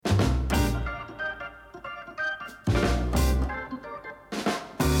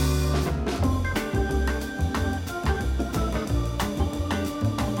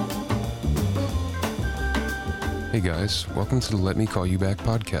guys, welcome to the Let Me Call You Back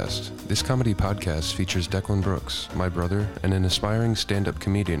podcast. This comedy podcast features Declan Brooks, my brother, and an aspiring stand-up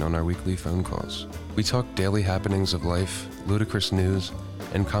comedian on our weekly phone calls. We talk daily happenings of life, ludicrous news,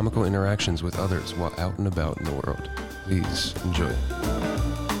 and comical interactions with others while out and about in the world. Please enjoy.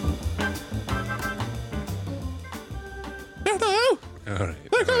 Hello. All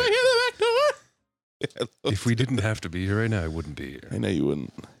right. Look over here, the back door. If we didn't have to be here right now, I wouldn't be here. I know you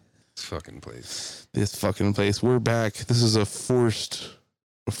wouldn't. This fucking place. This fucking place. We're back. This is a forced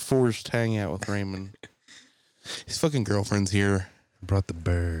hangout with Raymond. His fucking girlfriend's here. I brought the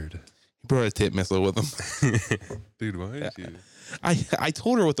bird. He brought a tit missile with him. Dude, why did you? I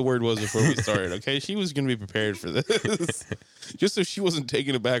told her what the word was before we started, okay? She was going to be prepared for this. Just so she wasn't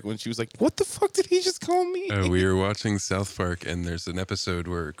taken aback when she was like, what the fuck did he just call me? We were watching South Park, and there's an episode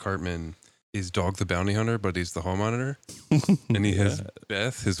where Cartman is Dog the Bounty Hunter, but he's the hall monitor. And he has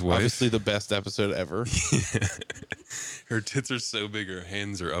Beth, his wife. Obviously the best episode ever. Yeah. Her tits are so big, her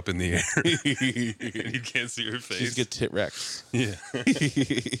hands are up in the air. And you can't see her face. She's got tit rex. Yeah.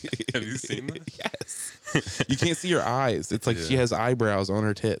 Have you seen that? Yes. You can't see her eyes. It's like she has eyebrows on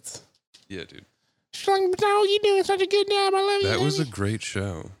her tits. Yeah, dude. She's like, "Dog, you doing such a good job. I love you." That was a great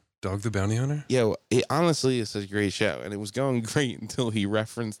show. Dog the Bounty Hunter? Yo, it honestly is a great show, and it was going great until he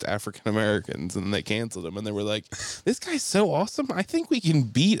referenced African Americans, and they canceled him, and they were like, "This guy's so awesome. I think we can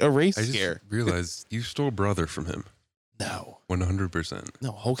beat a race I just scare." realized you stole brother from him. No, 100%.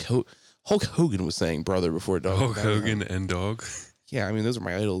 no. Hulk Hogan was saying brother before Dog. Hulk Hogan and Dog. Yeah, I mean those are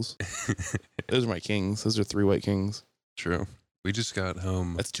my idols. Those are my kings. Those are three white kings. True. We just got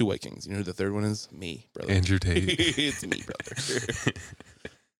home. That's two white kings. You know who the third one is? Me, brother. Andrew Tate. It's me, brother.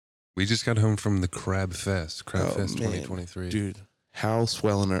 We just got home from the Crab Fest. Crab Fest man. 2023. Dude, how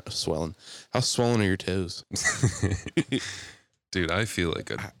swollen are your toes? Dude, I feel like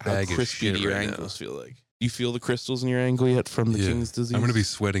a How bag of crispy shit do your right ankles feel like? You feel the crystals in your ankle yet from the King's disease? I'm going to be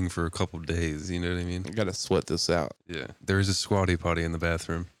sweating for a couple days. You know what I mean? I got to sweat this out. Yeah. There is a squatty potty in the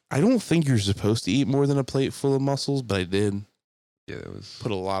bathroom. I don't think you're supposed to eat more than a plate full of mussels, but I did. Yeah, it was.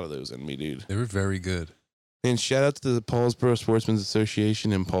 Put a lot of those in me, dude. They were very good. And shout out to the Paulsboro Sportsmen's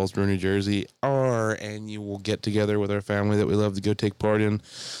Association in Paulsboro, New Jersey. Our annual get together with our family that we love to go take part in.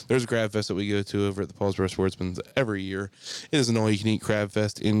 There's a crab fest that we go to over at the Paulsboro Sportsman's every year. It is an all-you-can-eat crab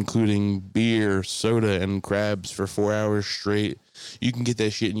fest, including beer, soda, and crabs for 4 hours straight. You can get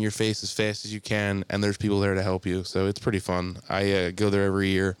that shit in your face as fast as you can, and there's people there to help you. So it's pretty fun. I go there every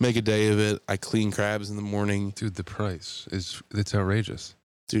year, make a day of it. I clean crabs in the morning. Dude, the price it's outrageous.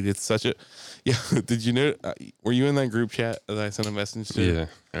 Dude, it's such a... Yeah, did you know... were you in that group chat that I sent a message to? Yeah,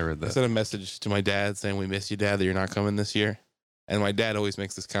 I read that. I sent a message to my dad saying, "We miss you, Dad, that you're not coming this year." And my dad always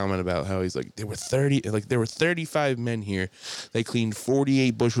makes this comment about how he's like, there were 35 men here. They cleaned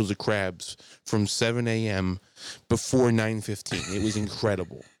 48 bushels of crabs from 7 a.m. before 9:15. It was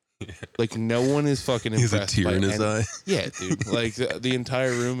incredible. Yeah. Like, no one is fucking impressed. He has a tear in his eye. Yeah, dude. Like, the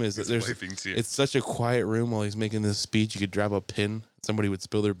entire room is... It's such a quiet room while he's making this speech. You could drop a pin. Somebody would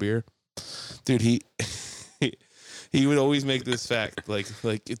spill their beer. Dude, he would always make this fact. Like,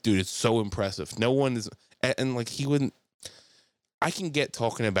 dude, it's so impressive. No one is... And like, he wouldn't... I can get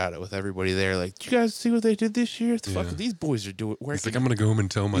talking about it with everybody there. Like, did you guys see what they did this year? Fuck, these boys are doing... He's like, I'm going to go home and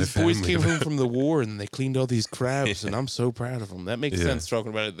tell my family. These boys came home from the war and they cleaned all these crabs, and I'm so proud of them. That makes sense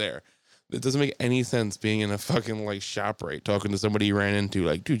talking about it there. It doesn't make any sense being in a fucking, like, shop right, talking to somebody you ran into.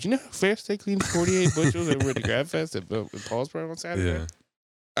 Like, dude, you know how fast they cleaned 48 bushels over at the Crab Fest at Paulsboro on Saturday? Yeah.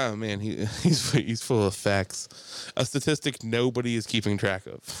 Oh, man, he's full of facts. A statistic nobody is keeping track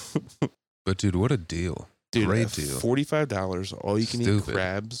of. But, dude, what a deal. Dude, great deal. $45, all you can eat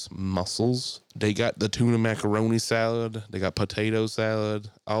crabs, mussels. They got the tuna macaroni salad. They got potato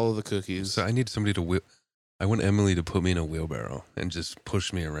salad, all of the cookies. So I need somebody to whip. I want Emily to put me in a wheelbarrow and just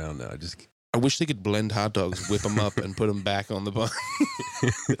push me around now. I wish they could blend hot dogs, whip them up, and put them back on the bun.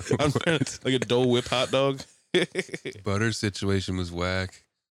 Like a Dole Whip hot dog. Butter situation was whack.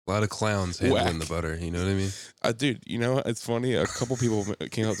 A lot of clowns handling the butter. You know what I mean? Dude, you know what? It's funny. A couple people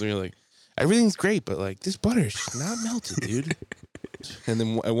came up to me like, everything's great, but like this butter is just not melted, dude. And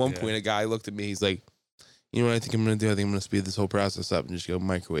then at one point, a guy looked at me. He's like, "You know what I think I'm going to do? I think I'm going to speed this whole process up and just go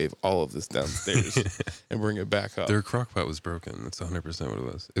microwave all of this downstairs and bring it back up." Their crock pot was broken. That's 100% what it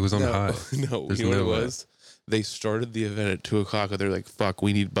was. It was on high. No, you know what it was? They started the event at 2:00, and they're like, "Fuck,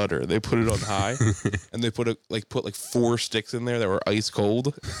 we need butter." They put it on high, and they put 4 sticks in there that were ice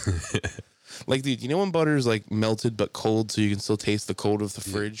cold. Like, dude, you know when butter is like melted but cold, so you can still taste the cold of the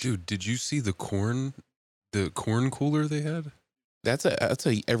fridge? Dude, did you see the corn cooler they had? That's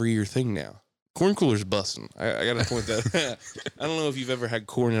a every year thing now. Corn cooler's busting. I gotta point that. I don't know if you've ever had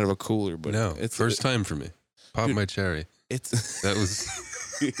corn out of a cooler, but no, it's first time for me. Pop Dude, my cherry. That was...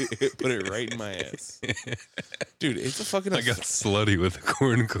 Put it right in my ass. Dude, it's a fucking... I got slutty with a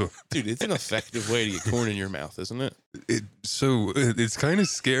corn cob. Dude, it's an effective way to get corn in your mouth, isn't it? It's kind of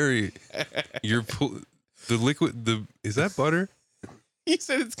scary. The liquid... Is that butter? He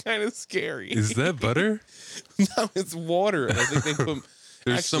said it's kind of scary. Is that butter? No, it's water. And I think they put...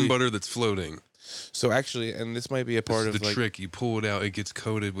 There's some butter that's floating. So actually, and this might be a part of the trick. You pull it out, it gets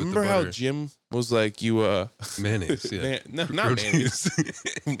coated with the butter. Remember how Jim was like, mayonnaise, yeah. No, not mayonnaise.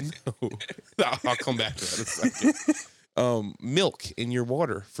 No. I'll come back to that in a second. Milk in your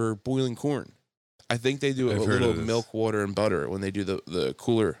water for boiling corn. I think they do a little milk, water, and butter when they do the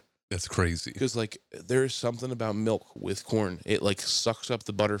cooler. That's crazy. Because, like, there's something about milk with corn. It, like, sucks up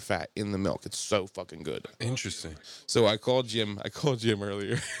the butter fat in the milk. It's so fucking good. Interesting. So I called Jim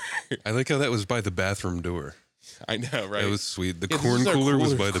earlier. I like how that was by the bathroom door. I know, right? That was sweet. The corn cooler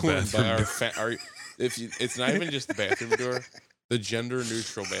was by the bathroom door. It's not even just the bathroom door. The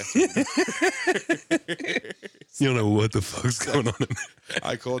gender-neutral bathroom. You don't know what the fuck's going on in there.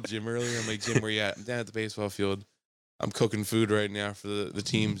 I called Jim earlier. I'm like, Jim, where you at? I'm down at the baseball field. I'm cooking food right now for the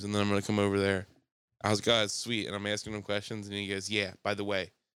teams, and then I'm going to come over there. I was like, oh, that's sweet. And I'm asking him questions, and he goes, yeah, by the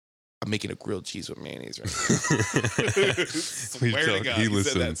way, I'm making a grilled cheese with mayonnaise right now. Swear to God, he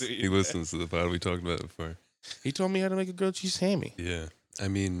listens. He listens to the pod. We talked about it before. He told me how to make a grilled cheese hammy. Yeah. I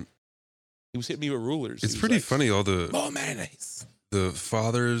mean... He was hitting me with rulers. It's pretty funny, all the... More mayonnaise. The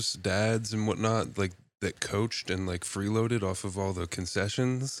fathers, dads, and whatnot, like, that coached and like freeloaded off of all the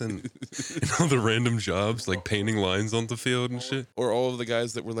concessions and all the random jobs, like painting lines on the field and shit. Or all of the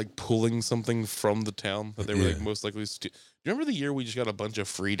guys that were like pulling something from the town that they were like most likely to. Do you remember the year we just got a bunch of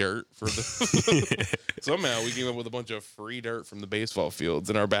free dirt for the? Somehow we came up with a bunch of free dirt from the baseball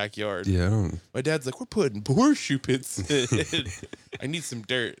fields in our backyard. Yeah, my dad's like, we're putting horseshoe pits in. I need some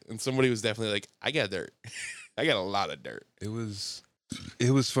dirt, and somebody was definitely like, I got dirt. I got a lot of dirt. It was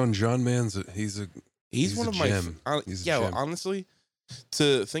fun. John Mann's He's one of gem. Honestly,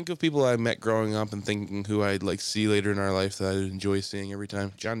 to think of people I met growing up and thinking who I'd like see later in our life that I'd enjoy seeing every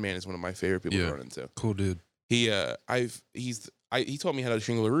time. John Mann is one of my favorite people to run into. Cool dude. He taught me how to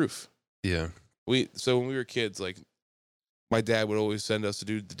shingle a roof. Yeah. So when we were kids, like my dad would always send us to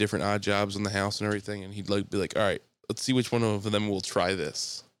do the different odd jobs in the house and everything, and he'd like be like, all right, let's see which one of them will try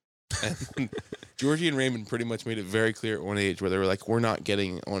this. And Georgie and Raymond pretty much made it very clear at one age where they were like, we're not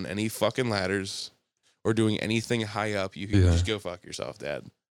getting on any fucking ladders or doing anything high up. You can just go fuck yourself, Dad.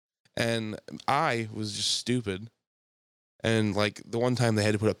 And I was just stupid. And like the one time they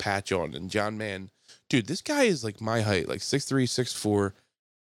had to put a patch on, and John Mann, dude, this guy is like my height, like 6'3", 6'4",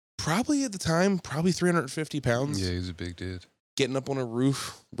 probably at the time, probably 350 pounds. Yeah, he's a big dude. Getting up on a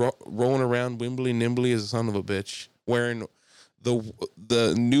roof, rolling around wimbly nimbly as a son of a bitch, wearing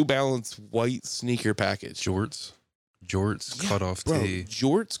the New Balance white sneaker package. Jorts, cut off tee.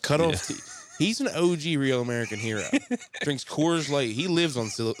 Jorts, cut off tee. He's an OG real American hero. Drinks Coors Light. He lives on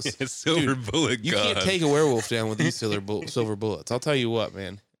silver bullet. You can't take a werewolf down with these silver bullets. I'll tell you what,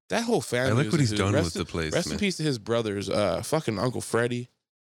 man. That whole family. I like what he's done with the place. Rest in peace to his brothers. Fucking Uncle Freddie.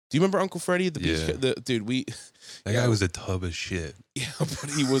 Do you remember Uncle Freddie? That guy was a tub of shit. Yeah,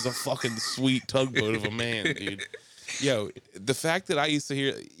 but he was a fucking sweet tugboat of a man, dude. Yo, the fact that I used to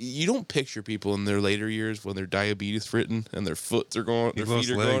hear, you don't picture people in their later years when they're diabetes ridden and their feet are going,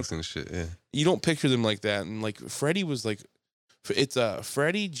 and shit. Yeah, you don't picture them like that. And like Freddie was like, it's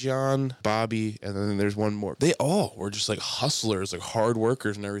Freddie, John, Bobby, and then there's one more. They all were just like hustlers, like hard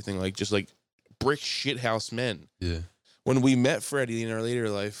workers and everything, like just like brick shithouse men. Yeah. When we met Freddie in our later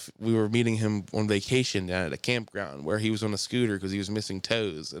life, we were meeting him on vacation down at a campground where he was on a scooter because he was missing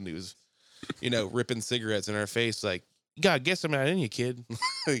toes and he was, ripping cigarettes in our face like, you gotta get some out in you, kid.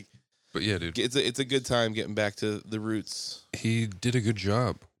 But yeah, dude, it's a good time getting back to the roots. He did a good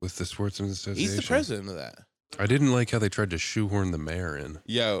job with the Sportsman's Association. He's the president of that. I didn't like how they tried to shoehorn the mayor in.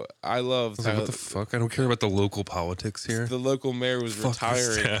 Yo, I love. Like, what the fuck? I don't care about the local politics here. The local mayor was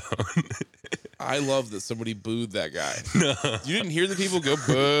retiring. I love that somebody booed that guy. No. You didn't hear the people go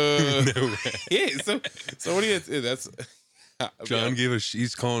boo. No way. Yeah, so somebody that's. John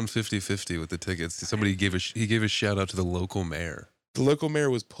he's calling 50-50 with the tickets. Somebody gave a shout out to the local mayor. The local mayor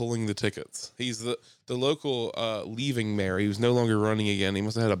was pulling the tickets. He's the local leaving mayor. He was no longer running again. He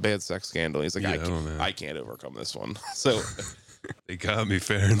must have had a bad sex scandal. He's like, I can't overcome this one. So they got me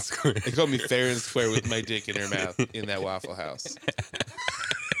fair and square. They called me fair and square with my dick in her mouth in that Waffle House.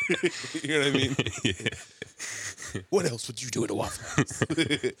 You know what I mean? Yeah. What else would you do at a Waffle House?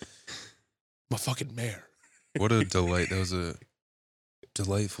 My fucking mayor. What a delight. That was a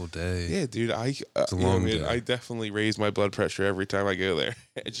delightful day. Yeah, dude. It's a long day. I definitely raise my blood pressure every time I go there.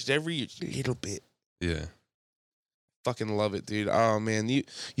 Just every little bit. Yeah. fucking love it, dude. Oh man, you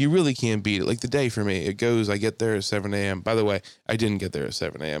really can't beat it. Like the day for me, it goes. I get there at 7 a.m. By the way, I didn't get there at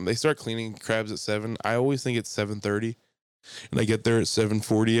 7 a.m. They start cleaning crabs at 7. I always think it's 7:30, and I get there at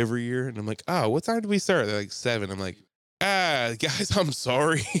 7:40 every year, and I'm like, oh, what time do we start? They're like 7. I'm like, guys, I'm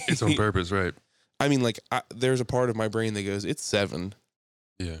sorry. It's on purpose, right? I mean, like, there's a part of my brain that goes, it's 7.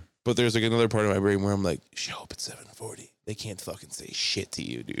 Yeah. But there's like another part of my brain where I'm like, show up at 7:40. They can't fucking say shit to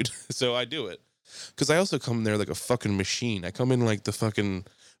you, dude. So I do it. Because I also come there like a fucking machine. I come in like the fucking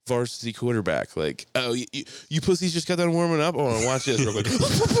varsity quarterback. Like, oh, you pussies just got done warming up? Oh, watch this real quick.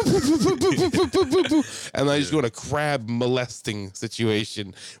 And I just go in a crab molesting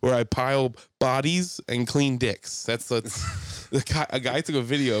situation where I pile bodies and clean dicks. That's a guy took a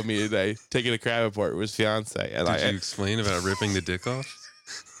video of me today taking a crab apart with his fiance. And Did you explain about ripping the dick off?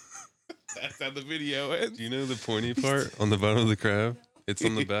 That's how the video ends. Do you know the pointy part on the bottom of the crab? It's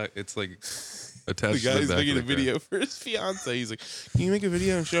on the back. It's like attached the to the guy's back making of a the video for his fiance. He's like, "Can you make a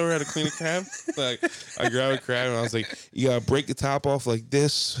video and show her how to clean a crab?" Like, I grab a crab and I was like, "You gotta break the top off like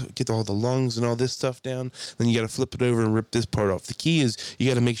this, get all the lungs and all this stuff down. Then you gotta flip it over and rip this part off. The key is you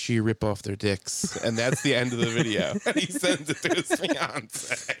gotta make sure you rip off their dicks." And that's the end of the video. And he sends it to his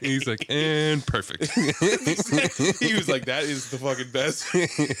fiance. He's like, and perfect. He was like, "That is the fucking best."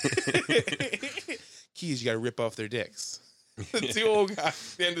 Key is you gotta rip off their dicks. The two old guys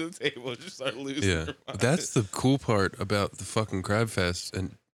at the end of the table just start losing. Yeah, that's the cool part about the fucking crab fest.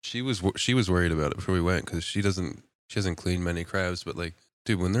 And she was worried about it before we went because she hasn't cleaned many crabs. But like,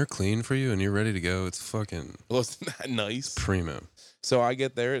 dude, when they're clean for you and you're ready to go, it's fucking isn't that nice? Primo. So I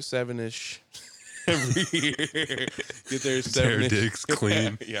get there at 7-ish every year. Get there at 7-ish. Their dicks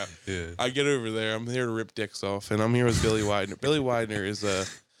clean. Yeah. Yeah. I get over there. I'm here to rip dicks off, and I'm here with Billy Widener. Billy Widener is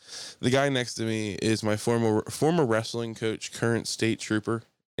the guy next to me is my former wrestling coach, current state trooper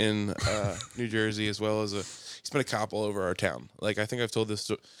in New Jersey, as well as he's been a cop all over our town. Like, I think I've told this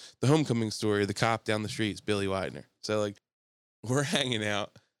the homecoming story. The cop down the street is Billy Widener. So like, we're hanging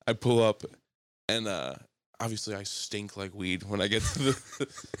out. I pull up, and obviously I stink like weed when I get to the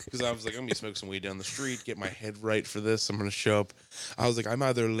because I was like, I'm gonna smoke some weed down the street, get my head right for this. I'm gonna show up. I was like, I'm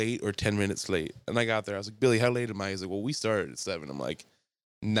either late or 10 minutes late, and I got there. I was like, Billy, how late am I? He's like, well, we started at 7. I'm like,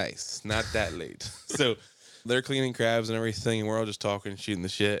 nice, not that late. So they're cleaning crabs and everything, and we're all just talking, shooting the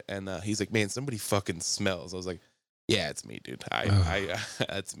shit. And he's like, man, somebody fucking smells. I was like, yeah, it's me, dude.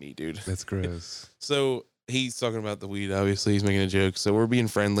 That's me, dude. That's gross. So he's talking about the weed. Obviously, he's making a joke. So we're being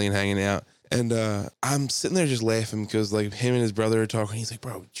friendly and hanging out. And I'm sitting there just laughing because like him and his brother are talking. He's like,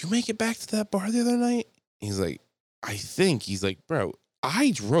 bro, did you make it back to that bar the other night? He's like, I think. He's like, bro, I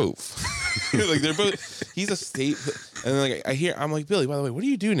drove. Like they're both. He's a state, and then like I'm like, Billy, by the way, what do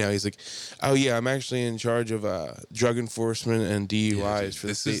you do now? He's like, oh yeah, I'm actually in charge of drug enforcement and DUIs yeah, for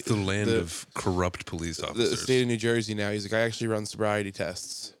this the state. Is the land of corrupt police officers. The state of New Jersey now. He's like, I actually run sobriety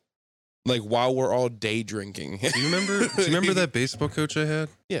tests, like while we're all day drinking. Do you remember that baseball coach I had?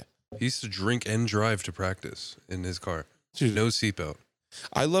 Yeah, he used to drink and drive to practice in his car. Dude, no seatbelt.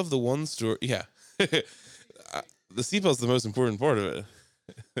 I love the one story. Yeah, the seatbelt's the most important part of it.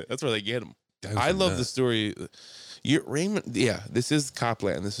 That's where they get him. I love the story. Raymond, yeah, this is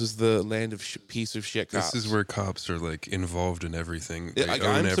Copland. This is the land of piece of shit cops. This is where cops are like involved in everything.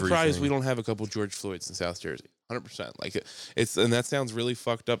 I'm surprised we don't have a couple George Floyds in South Jersey. 100%. Like it's, and that sounds really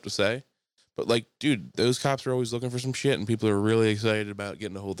fucked up to say, but like, dude, those cops are always looking for some shit, and people are really excited about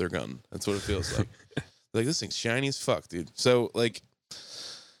getting to hold their gun. That's what it feels like. Like, this thing's shiny as fuck, dude. So like,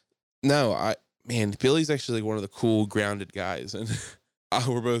 no, Billy's actually like one of the cool, grounded guys, and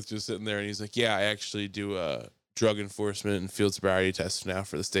we're both just sitting there, and he's like, yeah, I actually do drug enforcement and field sobriety tests now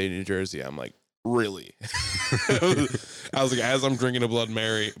for the state of New Jersey. I'm like, really? I was like, as I'm drinking a Bloody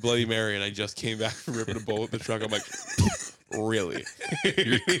Mary, and I just came back from ripping a bowl with the truck, I'm like, really?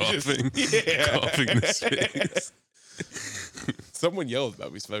 You're coughing, coughing this face. Someone yelled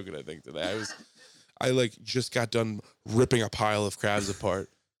about me smoking, I think, today. I like just got done ripping a pile of crabs apart.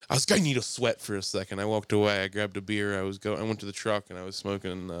 I was gonna need a sweat for a second. I walked away. I grabbed a beer. I went to the truck and I was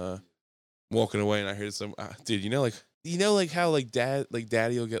smoking, walking away, and I heard some dude. You know how like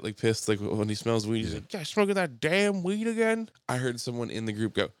daddy will get like pissed like when he smells weed. He's like, "Gosh, smoking that damn weed again." I heard someone in the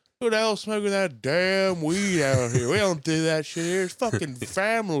group go, "Who the hell smoking that damn weed out here? We don't do that shit here. It's fucking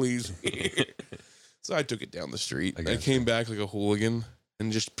families here." So I took it down the street. I came back like a hooligan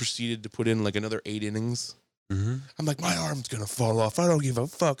and just proceeded to put in like another 8 innings. Mm-hmm. I'm like, my arm's gonna fall off. I don't give a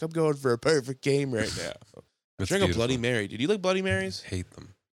fuck. I'm going for a perfect game right now. I drank a Bloody Mary. Did you like Bloody Marys? Hate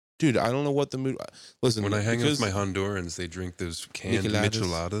them, dude. I don't know what the mood. Listen, when I hang out with my Hondurans, they drink those canned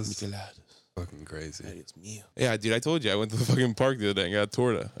micheladas. Fucking crazy. Yeah, dude. I told you I went to the fucking park the other day and got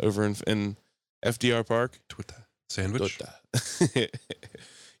torta over in FDR Park. Sandwich? Torta.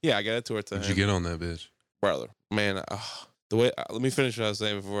 Yeah, I got a torta. What'd you get on that bitch? Brother, man, the way let me finish what I was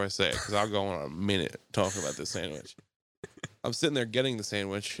saying before I say it, because I'll go on a minute talking about this sandwich. I'm sitting there getting the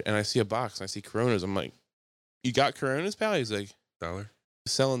sandwich, and I see a box, and I see Coronas. I'm like, "You got Coronas, pal?" He's like, $1?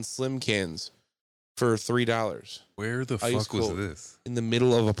 "Selling slim cans for $3." Where the Ice fuck was cold. this? In the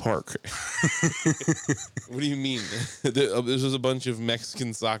middle of a park. What do you mean? This was a bunch of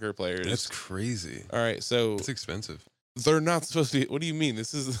Mexican soccer players. That's crazy. All right, so It's expensive. they're not supposed to be. What do you mean?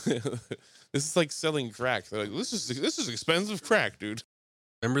 This is this is like selling crack. They're like, this is expensive crack, dude.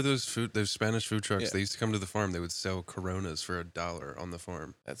 Remember those Spanish food trucks? Yeah. They used to come to the farm. They would sell Coronas for $1 on the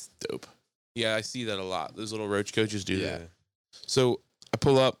farm. That's dope. Yeah, I see that a lot. Those little roach coaches do that. So I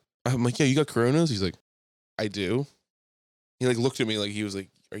pull up. I'm like, "Yeah, you got Coronas?" He's like, "I do." He like looked at me like he was like,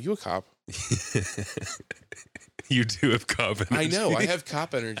 "Are you a cop?" You do have cop energy. I know. I have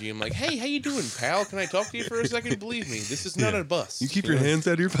cop energy. I'm like, "Hey, how you doing, pal? Can I talk to you for a second? Believe me, this is not a bus. You keep your hands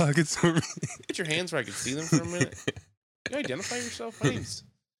out of your pockets for me. Get your hands where I can see them for a minute. You identify yourself. My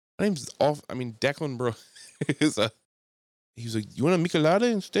name's off. I mean, Declan Bro is a. He was like, "You want a michelada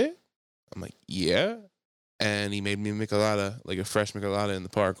instead?" I'm like, "Yeah." And he made me a michelada, like a fresh michelada in the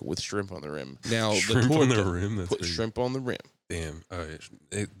park with shrimp on the rim. Now Shrimp the on torta, the rim? That's put crazy. shrimp on the rim. Damn. All right.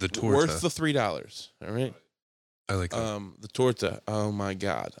 The torta. Worth the $3. All right. I like that. The torta. Oh my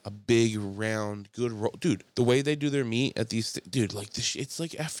god, a big round, good roll, dude. The way they do their meat at these, dude, like this, it's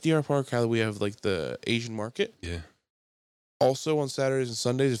like FDR Park. How we have like the Asian market. Yeah. Also on Saturdays and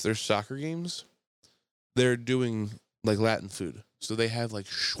Sundays, if there's soccer games, they're doing like Latin food. So they have like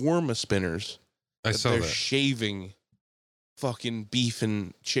shawarma spinners. I saw they're that. shaving fucking beef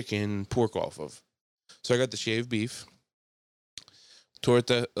and chicken and pork off of. So I got the shaved beef,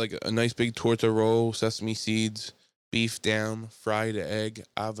 torta, like a nice big torta roll, sesame seeds, beef down, fried egg,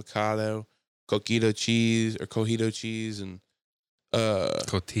 avocado, cojito cheese, and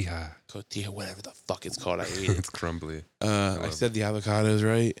Cotija. cotija, whatever the fuck it's called. I ate it. It's crumbly. I said the avocados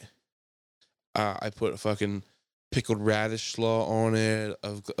right. I put a fucking pickled radish slaw on it,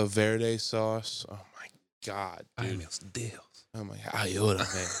 a verde sauce. Oh my god, dude! Oh my, ayuda,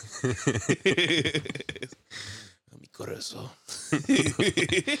 man. Mi corazón.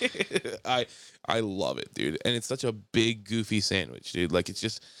 I love it, dude, and it's such a big goofy sandwich, dude. Like it's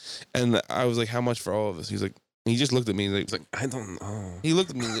just, and I was like, "How much for all of this?" He's like. He just looked at me like, I don't know. he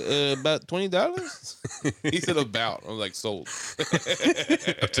looked at me about $20. He said about. I was like, sold.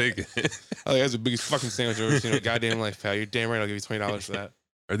 I'll take it. Oh, that's the biggest fucking sandwich I've ever seen in my goddamn life, pal. You're damn right. I'll give you $20 for that.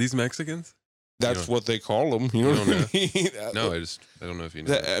 Are these Mexicans? That's what they call them. You know don't what I mean? No, I don't know if you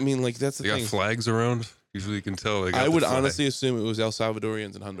know. I mean, like that's the They got thing. flags around. Usually you can tell. They got I the would flag. honestly assume it was El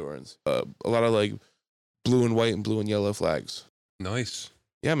Salvadorians and Hondurans. A lot of like blue and white and blue and yellow flags. Nice.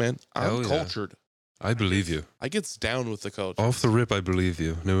 Yeah, man. Hell I'm yeah. cultured. I believe you. I get down with the culture. Off the rip, I believe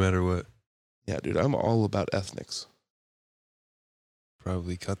you, no matter what. Yeah, dude. I'm all about ethnics.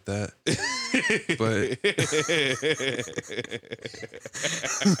 Probably cut that. But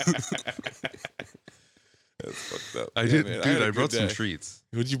that's fucked up. I Yeah, did, man, dude. had a I good brought some day. treats.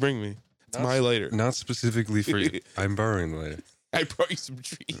 What'd you bring me? It's my later. Not specifically for you. I'm borrowing the lighter. I brought you some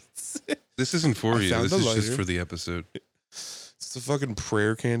treats. This isn't for I you. found This the is just lighter. for the episode. It's a fucking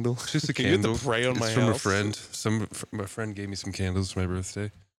prayer candle. It's just a Can you get candle. the pray on It's my from house? a friend. My friend gave me some candles for my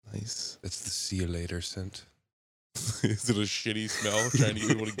birthday. Nice. It's the see you later scent. Is it a shitty smell trying to get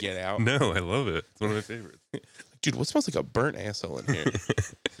people to get out? No, I love it. It's one of my favorites. Dude, what smells like a burnt asshole in here?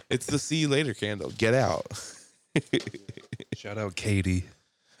 It's the see you later candle. Get out. Shout out Katie.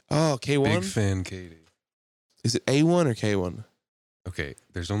 Oh, K1? Big fan, Katie. Is it A1 or K1? Okay,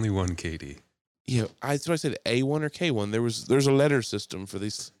 there's only one Katie. Yeah, that's what I said. A1 or K1. There's a letter system for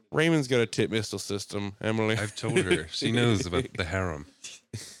these. Raymond's got a tip missile system, Emily. I've told her. She knows about the harem.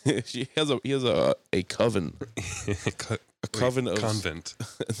 He has a coven. A coven of Convent.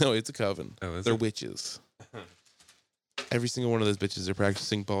 No, it's a coven. Oh, is They're it? witches. Every single one of those bitches are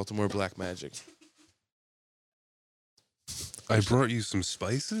practicing Baltimore black magic. I brought you some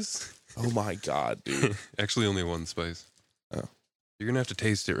spices. Oh my god, dude. Actually, only one spice. Oh. You're gonna have to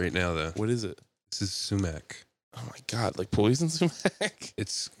taste it right now, though. What is it? This is sumac. Oh my god, like poison sumac?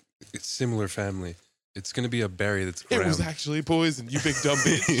 It's similar family. It's gonna be a berry that's It ground. was actually poison, you big dumb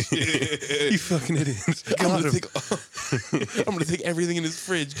bitch. You fucking idiot. I'm gonna take everything in his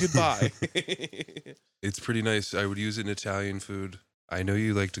fridge. Goodbye. It's pretty nice. I would use it in Italian food. I know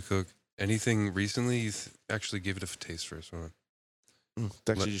you like to cook. Anything recently? Actually give it a taste first. Hold on. It's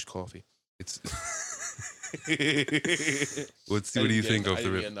actually just coffee. It's. What do you think off I the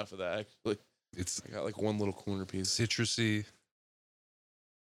didn't rip? get enough of that. Actually, It's I got like one little corner piece. citrusy.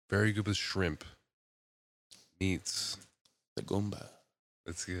 Very good with shrimp. meats. The gumba.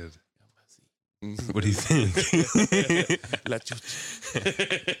 That's good. Mm. What do you think? La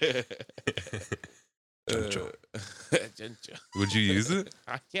chucha. Chancho. Chancho. Would you use it?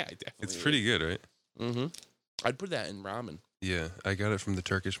 Yeah, I definitely. It's pretty good, right? Mm-hmm. I'd put that in ramen. Yeah, I got it from the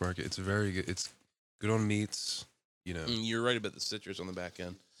Turkish market. It's very good. It's good on meats. You know. You're right about the citrus on the back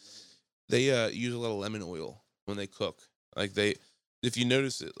end. They use a lot of lemon oil when they cook. Like if you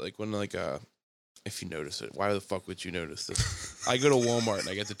notice it, like when if you notice it, why the fuck would you notice this? I go to Walmart and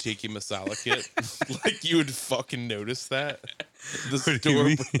I get the tiki masala kit. Like you would fucking notice that.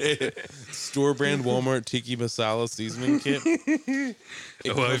 The store brand Walmart tiki masala seasoning kit.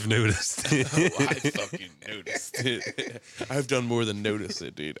 I've noticed it. I fucking noticed it. I've done more than notice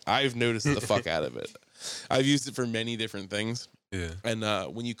it, dude. I've noticed the fuck out of it. I've used it for many different things. Yeah. And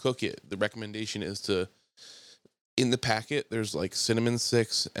when you cook it, the recommendation is in the packet, there's like cinnamon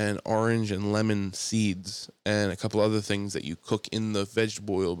sticks and orange and lemon seeds and a couple other things that you cook in the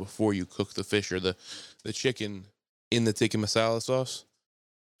vegetable oil before you cook the fish or the chicken in the tikka masala sauce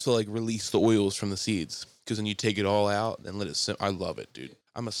to like release the oils from the seeds. Because then you take it all out and let it simmer. I love it, dude.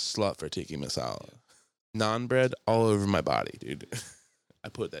 I'm a slut for tikka masala. Naan bread all over my body, dude. I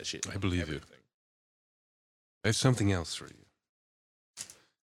put that shit in I believe everything. you. I have something else for you.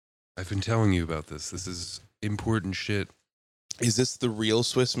 I've been telling you about this. This is important shit. Is this the real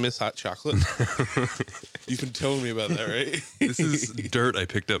Swiss Miss hot chocolate? You've been telling me about that, right? This is dirt I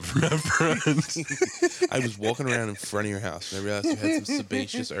picked up from out front. I was walking around in front of your house and I realized you had some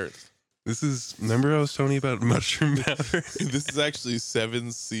sebaceous earth. This is, remember I was telling you about mushroom powder? This is actually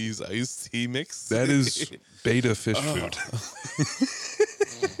 7 C's iced tea mix. That is beta fish food.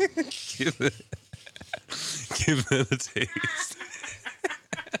 Give that a taste.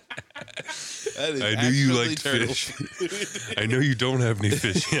 I knew you liked fish. I know you don't have any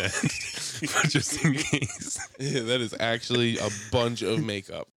fish yet, but just in case. Yeah, that is actually a bunch of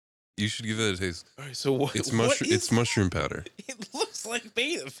makeup. You should give that a taste. All right, so what? It's mushroom powder. It looks like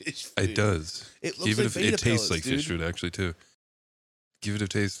beta fish food. It does. It looks like beta it tastes pellets, like dude. fish food actually too. Give it a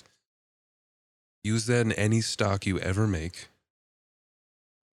taste. Use that in any stock you ever make.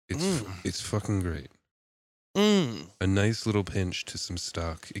 It's fucking great. A nice little pinch to some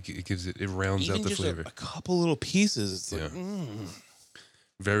stock. It gives it rounds Even out the just flavor. A couple little pieces. It's like,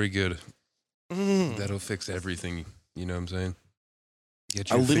 Very good. That'll fix everything. You know what I'm saying? Get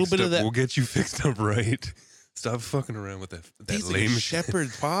you a little bit up. of that. We'll get you fixed up right. Stop fucking around with that Tastes lame like a shepherd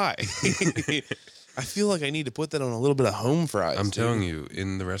pie. I feel like I need to put that on a little bit of home fries. I'm telling you,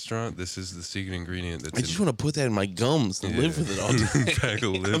 in the restaurant, this is the secret ingredient. I just want to put that in my gums and live with it all day. Pack a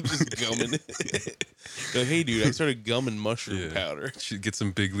lip. I'm just gumming it. Like, hey, dude, I started gumming mushroom powder. Should get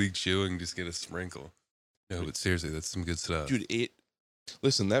some big league chewing. Just get a sprinkle. No, but seriously, that's some good stuff. Dude,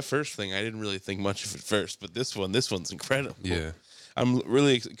 listen, that first thing, I didn't really think much of it first, but this one's incredible. Yeah. I'm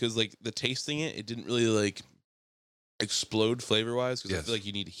really, because like the tasting it didn't really like explode flavor wise, because I feel like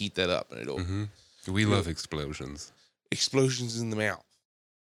you need to heat that up and it'll. We love explosions. Explosions in the mouth.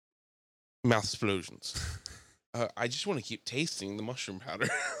 Mouth explosions. I just want to keep tasting the mushroom powder.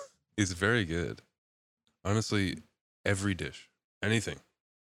 It's very good. Honestly, every dish, anything.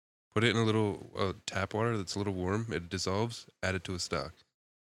 Put it in a little tap water that's a little warm. It dissolves. Add it to a stock.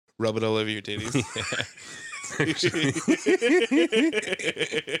 Rub it all over your titties.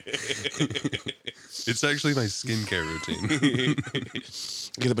 It's actually my skincare routine.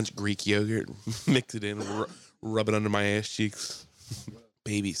 Get a bunch of Greek yogurt, mix it in, rub it under my ass cheeks.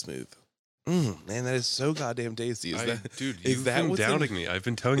 Baby smooth. Man, that is so goddamn tasty. Dude, you've been doubting me. I've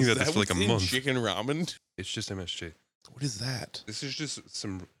been telling you about this for like a month. Chicken ramen? It's just MSG. What is that? This is just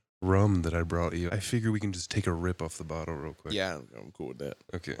some rum that I brought you. I figure we can just take a rip off the bottle real quick. Yeah, I'm cool with that.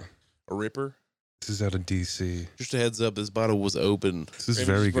 Okay. A ripper? This is out of DC. Just a heads up, this bottle was open. This is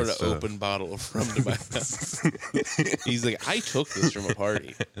very good stuff. An open bottle of rum to my house. He's like, I took this from a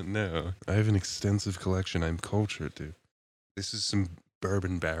party. No, I have an extensive collection. I'm cultured, dude. This is some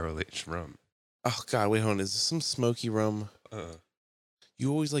bourbon barrel-aged rum. Oh, God, wait, hold on. Is this some smoky rum?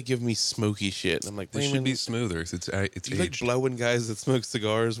 You always, like, give me smoky shit. And I'm like, this should be smoother. It's you aged. like blowing guys that smoke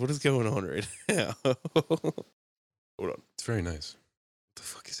cigars? What is going on right now? Hold on. It's very nice. What the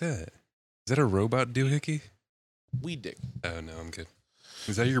fuck is that? Is that a robot doohickey? Weed dick. Oh, no, I'm good.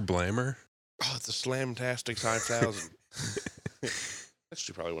 Is that your blammer? Oh, it's a Slamtastic 5000.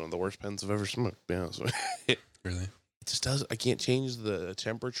 Actually, probably one of the worst pens I've ever smoked, to be honest with you. Really? It just does. I can't change the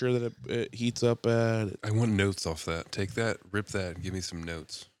temperature that it heats up at. I want notes off that. Take that, rip that, and give me some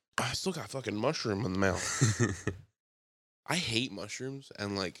notes. I still got fucking mushroom in the mouth. I hate mushrooms,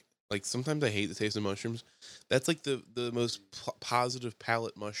 and like sometimes I hate the taste of mushrooms. That's like the most positive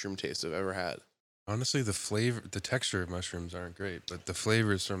palate mushroom taste I've ever had. Honestly, the texture of mushrooms aren't great, but the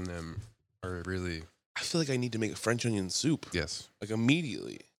flavors from them are really... I feel like I need to make a French onion soup. Yes. Like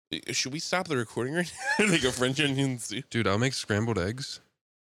immediately. Should we stop the recording right now? Like a French onion soup? Dude, I'll make scrambled eggs,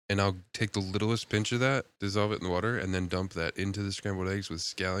 and I'll take the littlest pinch of that, dissolve it in the water, and then dump that into the scrambled eggs with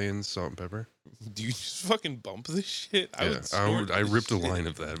scallions, salt, and pepper. Do you just fucking bump this shit? I ripped a line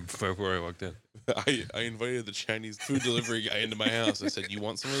of that before I walked in. I invited the Chinese food delivery guy into my house. I said, "You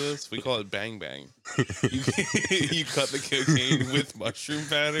want some of this? We call it bang bang. You cut the cocaine with mushroom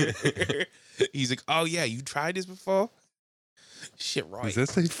powder." He's like, "Oh yeah, you tried this before? Shit, right? Does that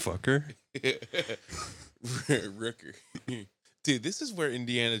say fucker? Rooker." Dude, this is where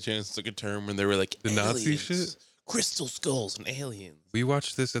Indiana Jones took a term when they were like, the Nazi shit, crystal skulls and aliens. We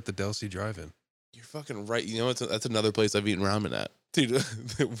watched this at the Delsey Drive-In. You're fucking right. You know, that's another place I've eaten ramen at. Dude,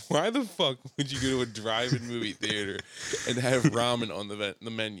 why the fuck would you go to a drive-in movie theater and have ramen on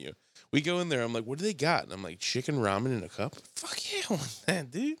the menu? We go in there, I'm like, what do they got? And I'm like, chicken ramen in a cup? Fuck yeah, I want that,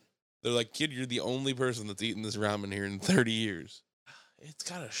 dude. They're like, kid, you're the only person that's eaten this ramen here in 30 years. It's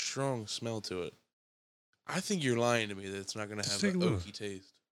got a strong smell to it. I think you're lying to me that it's not going to have an oaky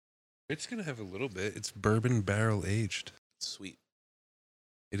taste. It's going to have a little bit. It's bourbon barrel aged. It's sweet.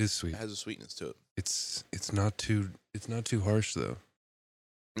 It is sweet. It has a sweetness to it. It's not too harsh though.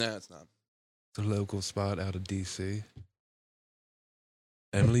 No, it's not. It's a local spot out of DC.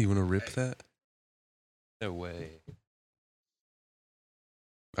 Emily, you want to rip that? No way.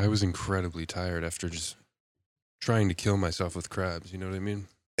 I was incredibly tired after just trying to kill myself with crabs. You know what I mean?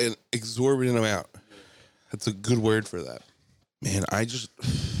 An exorbitant amount. That's a good word for that. Man,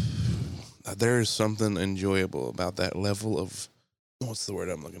 there is something enjoyable about that level of, what's the word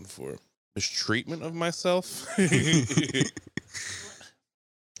I'm looking for? Mistreatment of myself.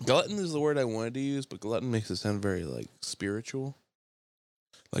 Glutton is the word I wanted to use, but glutton makes it sound very like spiritual.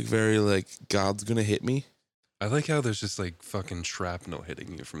 Like very like God's gonna hit me. I like how there's just like fucking shrapnel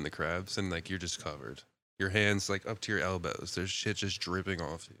hitting you from the crabs and like you're just covered. Your hands like up to your elbows. There's shit just dripping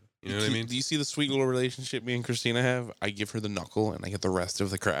off you. You know what I mean? Do you see the sweet little relationship me and Christina have? I give her the knuckle and I get the rest of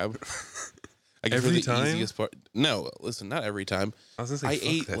the crab. I give every her the time? easiest part. No, listen, not every time. I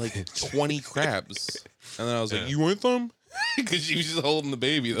ate like bitch. 20 crabs. And then I was like, you want some? Because she was just holding the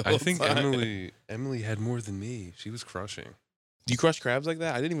baby the whole time. Emily had more than me. She was crushing. Do you crush crabs like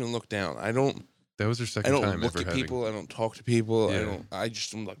that? I didn't even look down. That was her second time ever having. I don't look at people. I don't talk to people. Yeah.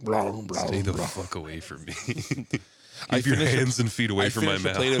 I'm like, blah, blah, blah, stay the blah. fuck away from me. Keep your hands and feet away from my mouth.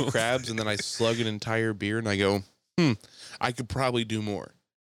 I finish a plate of crabs and then I slug an entire beer and I go, I could probably do more.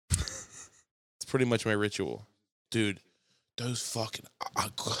 It's pretty much my ritual. Dude, those fucking,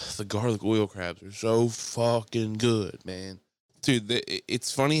 the garlic oil crabs are so fucking good, man. Dude,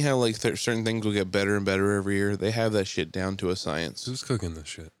 it's funny how like certain things will get better and better every year. They have that shit down to a science. Who's cooking this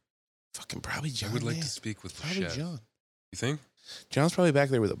shit? Fucking probably John. I would like to speak with the probably chef. John. You think? John's probably back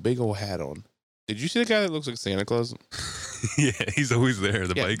there with a big old hat on. Did you see the guy that looks like Santa Claus? Yeah, he's always there.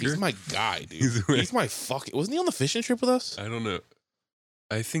 The biker. He's my guy, dude. He's my fucking. Wasn't he on the fishing trip with us? I don't know.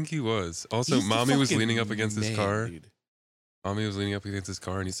 I think he was. Also, Mommy was leaning up against his car. Dude. Mommy was leaning up against his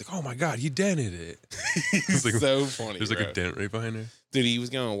car, and he's like, "Oh my god, you dented it." He's like, so funny. There's like a dent right behind her. Dude, he was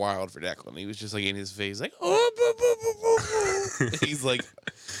going wild for Declan. He was just like in his face, like, oh, he's like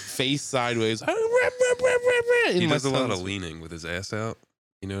face sideways. He does a lot of leaning with his ass out.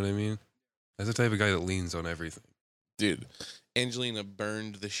 You know what I mean? That's the type of guy that leans on everything. Dude, Angelina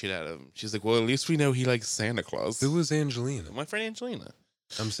burned the shit out of him. She's like, well, at least we know he likes Santa Claus. Who was Angelina? My friend Angelina.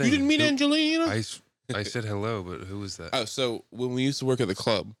 I'm saying you didn't meet Angelina? I said hello, but who was that? Oh, so when we used to work at the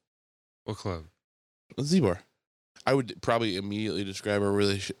club. What club? Z-Bar. I would probably immediately describe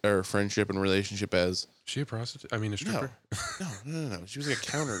our friendship and relationship as... She a prostitute? I mean, a stripper? No. She was like a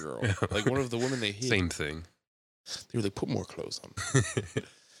counter girl. Like one of the women they hid. Same thing. They were like, put more clothes on.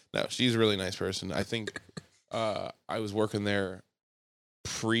 No, she's a really nice person. I think I was working there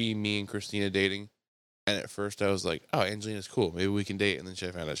pre me and Christina dating. And at first I was like, oh, Angelina's cool. Maybe we can date. And then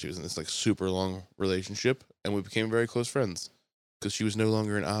I found out she was in this like super long relationship. And we became very close friends. Because she was no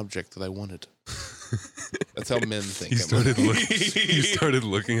longer an object that I wanted. That's how men think. You started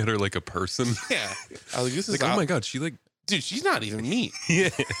looking at her like a person. Yeah. I was like, this is like, oh my God, she like... Dude, she's not even meat. Yeah.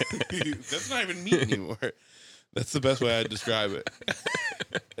 That's not even meat anymore. That's the best way I'd describe it.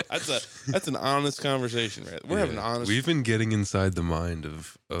 That's an honest conversation, right? We're having an honest... We've been getting inside the mind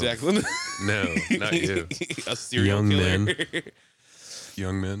of Declan? No, not you. A serial killer. Men.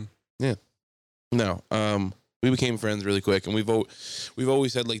 Young men. Yeah. No. We became friends really quick, and we've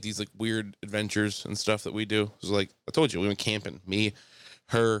always had like these like weird adventures and stuff that we do. It was like I told you, we went camping. Me,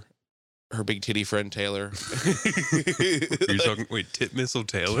 her, her big titty friend Taylor. You're talking, wait, Tit Missile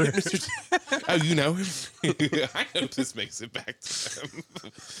Taylor? Oh, you know him? I hope this makes it back to him.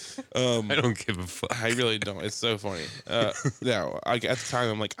 I don't give a fuck. I really don't. It's so funny. No, at the time,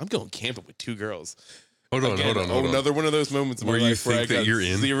 I'm like, I'm going camping with 2 girls. Hold on. Another one of those moments where you think that you're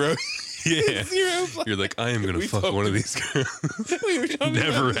in. Zero. Yeah. 0. You're like, I am going to fuck one of these girls.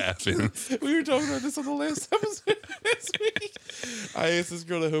 Never happens. We were talking about this on the last episode this week. I asked this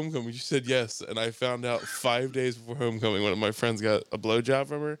girl at homecoming. She said yes. And I found out 5 days before homecoming, one of my friends got a blowjob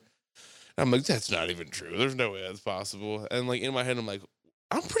from her. I'm like, that's not even true. There's no way that's possible. And like in my head, I'm like,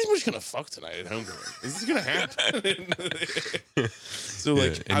 I'm pretty much gonna fuck tonight at homecoming. Is this gonna happen? So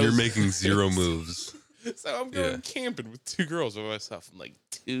like, and you're making 0 moves. So I'm going camping with 2 girls by myself. I'm like,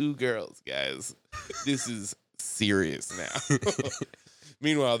 2 girls, guys. This is serious now.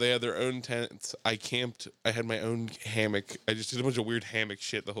 Meanwhile, they had their own tents. I camped. I had my own hammock. I just did a bunch of weird hammock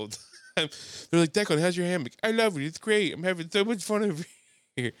shit the whole time. They're like, Declan, how's your hammock? I love it. It's great. I'm having so much fun over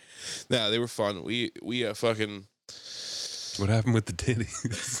here. Nah, they were fun. We fucking. What happened with the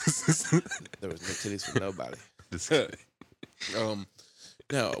titties? There was no titties for nobody.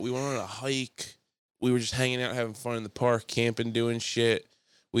 No, we went on a hike. We were just hanging out, having fun in the park, camping, doing shit.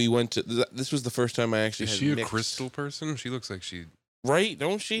 We went to. This was the first time I actually. Is she a crystal person? She looks like she. Right?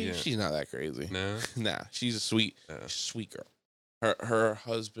 Don't she? Yeah. She's not that crazy. No. Nah, she's a sweet girl. Her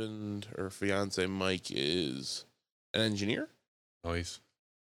husband or fiance Mike is an engineer. Nice.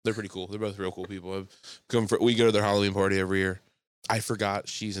 They're pretty cool. They're both real cool people. We go to their Halloween party every year. I forgot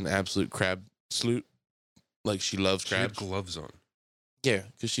she's an absolute crab sloot. Like she loves crabs. She had gloves on. Yeah,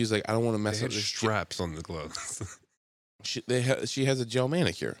 because she's like, I don't want to mess up. Straps on the gloves. She has a gel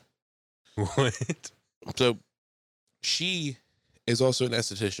manicure. What? So she is also an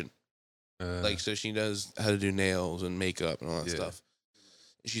esthetician. So she knows how to do nails and makeup and all that stuff.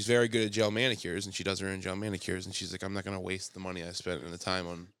 She's very good at gel manicures, and she does her own gel manicures. And she's like, I'm not going to waste the money I spent and the time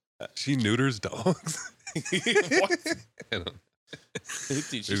on. She neuters dogs. What? I don't know.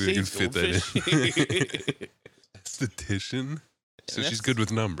 Dude, maybe we can fit that in. Esthetician. So she's good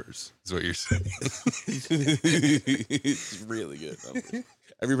with numbers, is what you're saying. She's really good at numbers.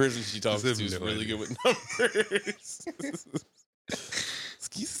 Every person she talks to is really good with numbers.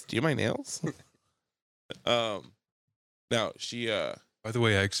 Excuse, do you my nails? Now she by the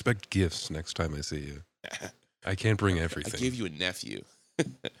way, I expect gifts next time I see you. I can't bring everything. I gave you a nephew.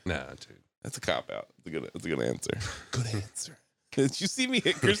 Nah, dude. That's a cop out. That's a good answer. Good answer. Did you see me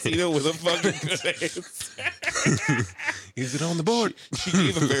hit Christina with a fucking good answer? Is it on the board? She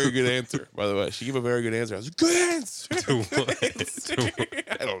gave a very good answer, by the way. She gave a very good answer. I was like, good answer. To what?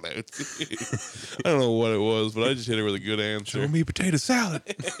 I don't know. I don't know what it was, but I just hit her with a good answer. Show me potato salad.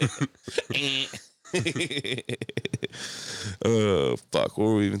 Oh, fuck. What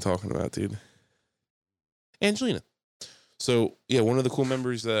were we even talking about, dude? Angelina. So, yeah, one of the cool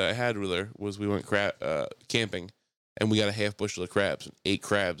memories that I had with her was we went camping. And we got a half bushel of crabs and 8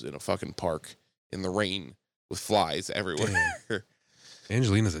 crabs in a fucking park in the rain with flies everywhere.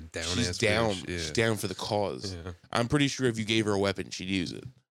 Angelina's a down She's ass down. bitch. Yeah. She's down for the cause. Yeah. I'm pretty sure if you gave her a weapon, she'd use it.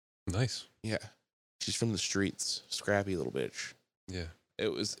 Nice. Yeah. She's from the streets. Scrappy little bitch. Yeah.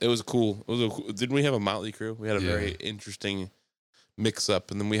 It was cool. Didn't we have a motley crew? We had a very interesting mix up,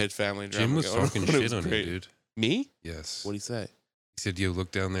 and then we had family drama. Jim was talking shit on you, dude. Me? Yes. What'd he say? He said, "Yo,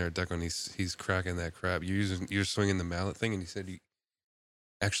 look down there at Declan. He's cracking that crab. You're swinging the mallet thing." And he said,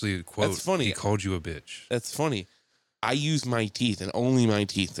 "Actually, quote, that's funny. He called you a bitch." That's funny. I use my teeth and only my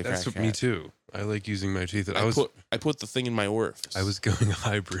teeth to crack. That's me too. I like using my teeth. I put the thing in my orifice. I was going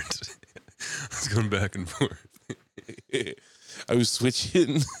hybrid. I was going back and forth. I was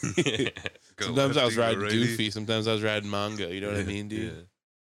switching. Sometimes I was riding righty. Doofy. Sometimes I was riding Mongo. You know what I mean, dude? Yeah.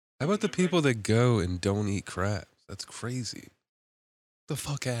 How about the people that go and don't eat crabs? That's crazy. The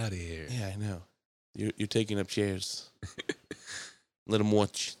fuck out of here. Yeah, I know. You're taking up chairs. Let them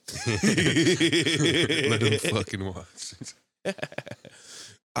watch. Let them fucking watch.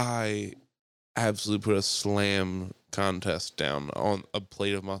 I absolutely put a slam contest down on a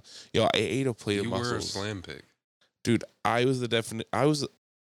plate of mussels. Yo, I ate a plate of mussels. You were a slam pig. Dude, I was the definite...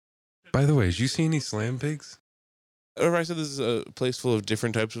 By the way, did you see any slam pigs? Remember I said this is a place full of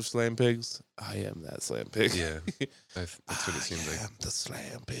different types of slam pigs? I am that slam pig. Yeah, that's what it seems like. I am the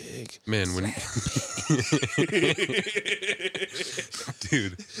slam pig. Man,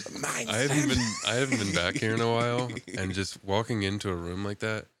 dude, I haven't been back here in a while, and just walking into a room like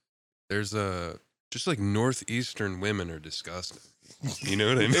that, there's just like northeastern women are disgusting. You know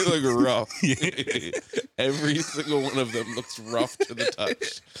what I mean? They look rough. Every single one of them looks rough to the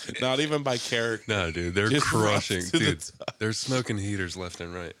touch. Not even by character. No, dude, they're just crushing. Dude, the they're smoking heaters left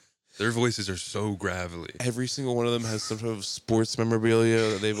and right. Their voices are so gravelly. Every single one of them has some sort of sports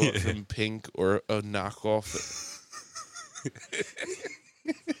memorabilia that they bought from Pink or a knockoff.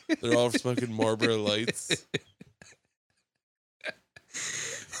 They're all smoking Marlboro Lights.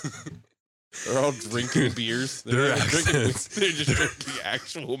 They're all drinking beers. They're just drinking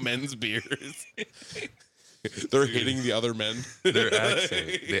actual men's beers. They're hitting the other men.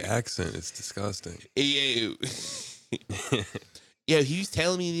 The accent is disgusting. Ew. Yeah, he was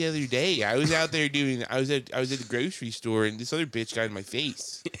telling me the other day. I was out there I was at the grocery store, and this other bitch got in my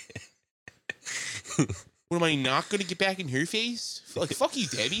face. What, am I not going to get back in her face? Like, fuck you,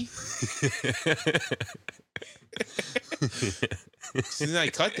 Debbie. So then I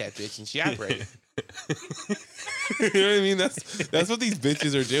cut that bitch and she operated. You know what I mean? That's what these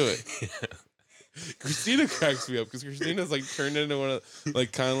bitches are doing. Yeah. Christina cracks me up because Christina's like turned into one of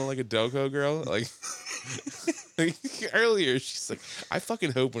like kind of like a Delco girl. Like earlier, she's like, I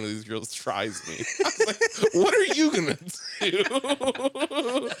fucking hope one of these girls tries me. I was like, what are you gonna do?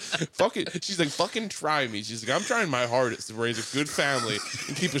 Fucking, she's like, fucking try me. She's like, I'm trying my hardest to raise a good family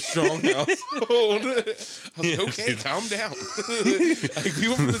and keep a strong household. I was like, okay, calm down. Like,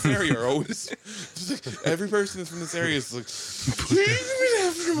 people from this area are always like, every person that's from this area is like, please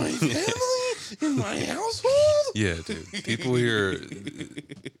after my family in my household. Yeah, dude. People here,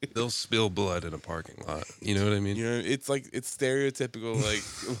 they'll spill blood in a parking lot. You know what I mean? You know, it's like it's stereotypical,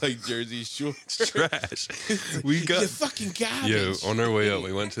 like Jersey Shore trash. We got fucking garbage. Yo, on our way up,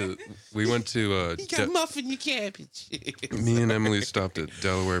 we went to you got muffin, you cabbage. Me and Emily stopped at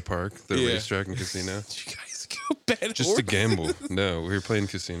Delaware Park, the racetrack and casino. Did you guys go bet just horses? To gamble. No, we were playing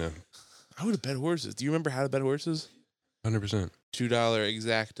casino. I would have bet horses. Do you remember how to bet horses? 100%. $2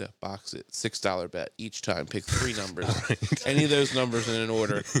 exacta, box it, $6 bet each time. Pick 3 numbers. Right. Any of those numbers in an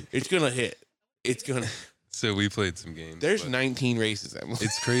order, it's gonna hit. It's gonna. So we played some games. There's 19 races, Emily.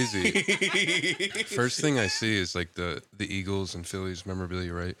 It's crazy. First thing I see is like the Eagles and Phillies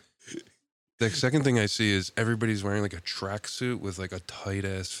memorabilia, right? The second thing I see is everybody's wearing like a tracksuit with like a tight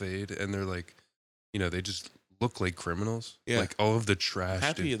ass fade, and they're like, you know, they just look like criminals. Yeah. Like all of the trash.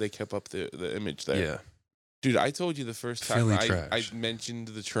 Happy they kept up the image there. Yeah. Dude, I told you the first time I mentioned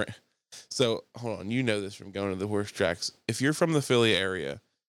the train. So, hold on. You know this from going to the horse tracks. If you're from the Philly area,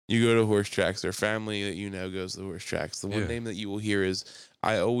 you go to horse tracks. Their family that you know goes to the horse tracks. The one name that you will hear is,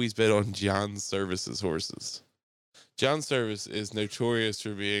 I always bet on John Service's horses. John Service is notorious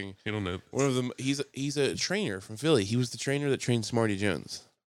for being you don't know one of them. He's a trainer from Philly. He was the trainer that trained Smarty Jones.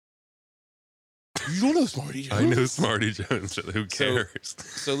 You don't know Smarty Jones? I know Smarty Jones, but who cares?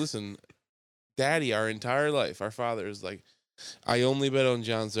 So listen, Daddy, our entire life, our father is like, I only bet on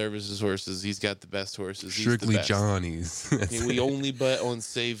John Service's horses. He's got the best horses. He's Strictly the best. Johnny's. We only bet on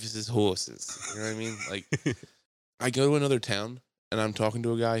Service's horses. You know what I mean? Like, I go to another town and I'm talking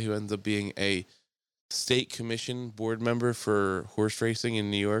to a guy who ends up being a state commission board member for horse racing in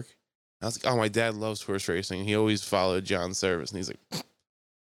New York. I was like, oh, my dad loves horse racing. He always followed John Service. And he's like,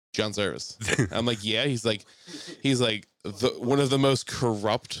 John Service. I'm like, yeah. He's like one of the most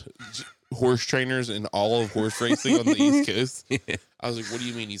corrupt horse trainers in all of horse racing on the East Coast. Yeah. I was like, what do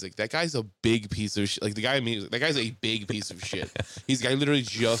you mean? He's like, that guy's a big piece of shit. Like, the guy, that guy's a big piece of shit. I literally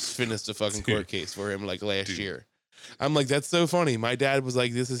just finished a fucking court case for him like last year. I'm like, that's so funny. My dad was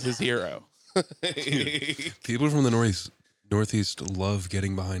like, this is his hero. People from the Northeast love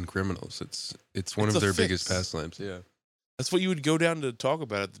getting behind criminals. It's one of their biggest pastimes. Yeah. That's what you would go down to talk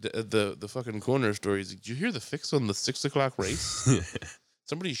about at the fucking corner store. He's like, did you hear the fix on the 6 o'clock race?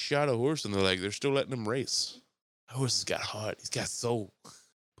 Somebody shot a horse in the leg. They're still letting him race. The horse has got heart. He's got soul.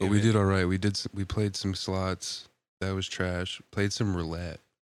 But we did all right. We played some slots. That was trash. Played some roulette.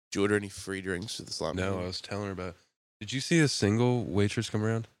 Did you order any free drinks to the slot machine? No, I was telling her about. Did you see a single waitress come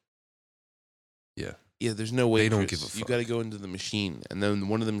around? Yeah. Yeah, there's no waitress. They don't give a fuck. You got to go into the machine, and then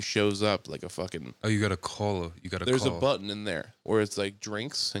one of them shows up like a fucking. Oh, you got to call. There's a button in there where it's like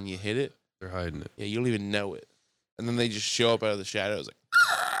drinks, and you hit it. They're hiding it. Yeah, you don't even know it, and then they just show up out of the shadows like,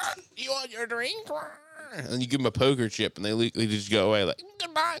 "You want your drink?" And then you give them a poker chip, and they just go away like,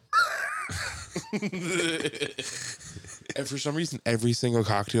 "Goodbye." And for some reason, every single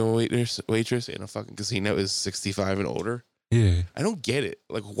cocktail waitress in a fucking casino is 65 and older. Yeah. I don't get it.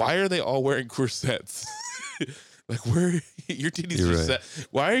 Like, why are they all wearing corsets? Like, where your titties are set?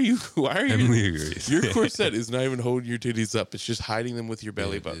 Why are you? Emily agrees. Your corset is not even holding your titties up. It's just hiding them with your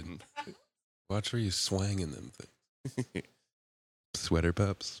belly button. Watch where you swanging them things. Sweater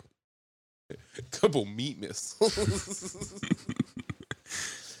pups. Couple meat missiles.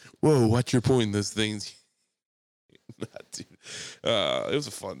 Whoa, watch your pointing those things. Dude. It was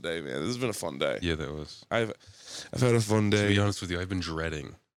a fun day, man. This has been a fun day. Yeah, that was. I've had a fun day. To be honest with you, I've been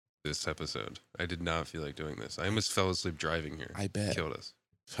dreading this episode. I did not feel like doing this. I almost fell asleep driving here. I bet. Killed us.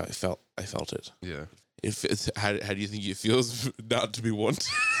 I felt it. Yeah. If it's how do you think it feels not to be wanted?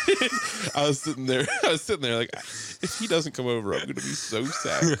 I was sitting there like, if he doesn't come over, I'm gonna be so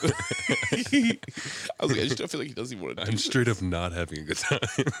sad. I was like, I just don't feel like he doesn't even want to. I'm straight up not having a good time.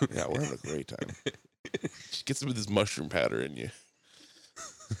 Yeah, we're having a great time. Just get some of this mushroom powder in you.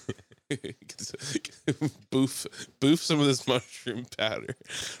 Boof some of this mushroom powder.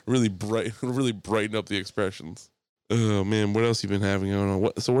 Really brighten up the expressions. Oh man, what else you been having going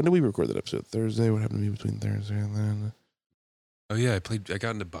on? So when did we record that episode? Thursday? What happened to me between Thursday and then? Oh yeah, I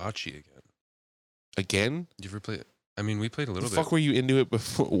got into bocce again. Again? Did you ever play it? I mean, we played a little bit. The fuck were you into it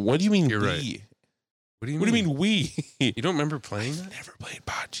before? What do you mean You're we? right. What do you mean we? You don't remember playing that? Never played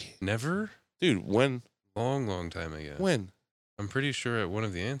bocce. Never? Dude, when? Long time ago. When? I'm pretty sure at one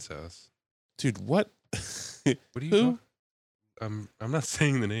of the aunt's house. Dude, what? What are you I'm not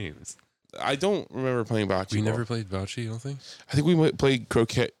saying the names. I don't remember playing bocce. We never played bocce, you don't think? I think we might play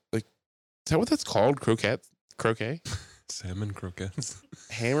croquet. Like, is that what that's called? Croquet? Salmon croquettes?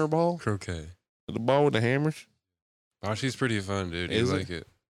 Hammer ball? Croquet. The ball with the hammers? Bocce's pretty fun, dude. Is you it? like it?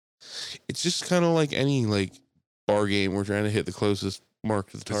 It's just kind of like any like bar game. We're trying to hit the closest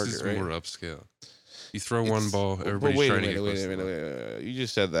mark to the target, This is right? more upscale. You throw one ball, But everybody's trying to get close. Wait a minute. You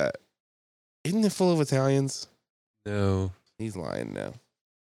just said that. Isn't it full of Italians? No. He's lying now.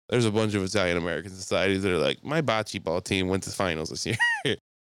 There's a bunch of Italian American societies that are like, my bocce ball team went to finals this year.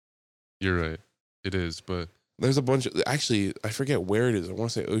 You're right. It is, but There's a bunch of, actually, I forget where it is. I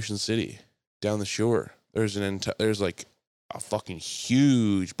want to say Ocean City, down the shore. There's there's like a fucking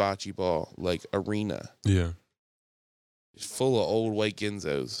huge bocce ball like arena. yeah. It's full of old white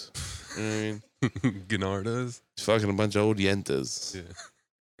Genzos. You know what I mean? Gennardos? It's fucking a bunch of old Yentas. Yeah.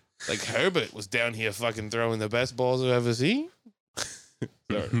 Like Herbert was down here fucking throwing the best balls I've ever seen.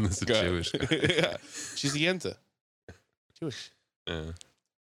 Sorry. That's a Go ahead. Jewish guy. Yeah. She's a Yenta. Jewish. Yeah.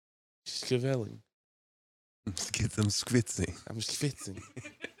 She's cavelling. Let's get them squitzing. I'm schwitzing.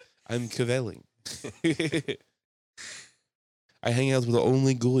 I'm cavelling. I hang out with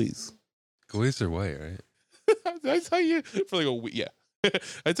only goys. Goys are white, right? Did I tell you for like a week? Yeah.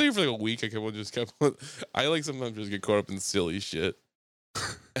 I tell you for like a week. I like sometimes just get caught up in silly shit.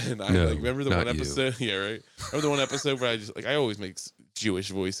 And I remember the one episode. Yeah, right. Remember the one episode where I always make Jewish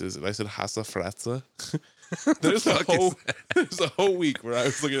voices, and I said Hasa Fratza. There's a whole week where I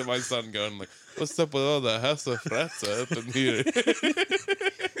was looking at my son going like, "What's up with all the Hasa Fratza up in here?"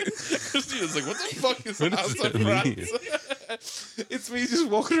 Christina's like, "What the fuck is Hasa Fratza?" It's me just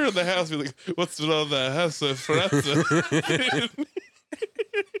walking around the house, be like, "What's with all the Hasa Fratza?"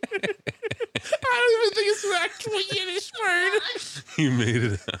 I don't even think it's an actual Yiddish word. You made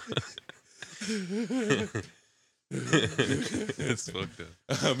it out. It's fucked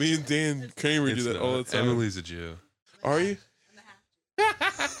up. Me and Dan Kramer do that all the time. Emily's a Jew. Are you? Yeah.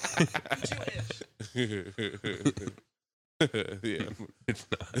 It's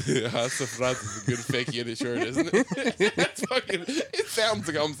not. Hasa Fratz is a good fake Yiddish word, isn't it? That's fucking. It sounds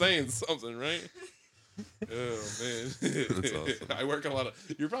like I'm saying something, right? Oh man, that's awesome. I work a lot of.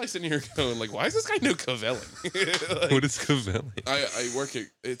 You're probably sitting here going like, "Why does this guy know cavelling?" Like, What is cavelling? I work at.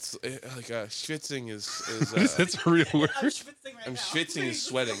 It's like schwitzing is. That's a real word. I'm schwitzing is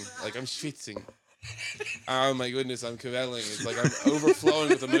sweating. Like I'm schwitzing. Oh my goodness, I'm cavelling. It's like I'm overflowing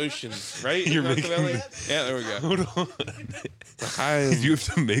with emotion, right? You're making cavelling. Yeah, there we go. Hold on. You have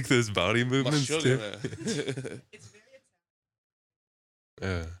to make those body movements too. It's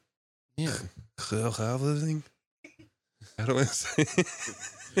Yeah. Yeah. Cavelling? How do I say it?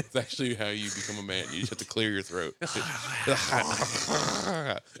 It's actually how you become a man. You just have to clear your throat. That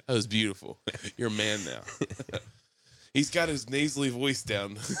was beautiful. You're a man now. He's got his nasally voice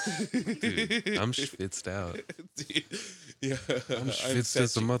down. Dude, I'm schwitzed out. Dude, yeah, I'm schwitzed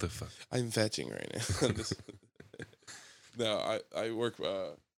as a motherfucker. I'm fetching right now. No, I work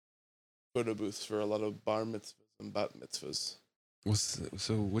photo booths for a lot of bar mitzvahs and bat mitzvahs.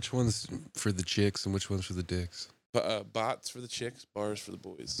 So which one's for the chicks and which one's for the dicks? Bots for the chicks, bars for the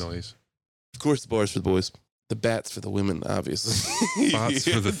boys. Noise. Of course, the bars for the boys. The bats for the women, obviously. Bots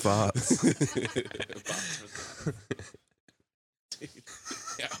for the thoughts. Bots for the... Dude,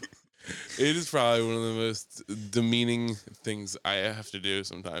 yeah. It is probably one of the most demeaning things I have to do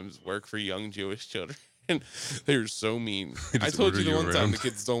sometimes. Work for young Jewish children. They're so mean. I told you the one time the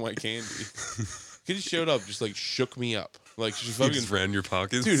kids stole my candy. Kids showed up, just like shook me up. Like she fucking just ran your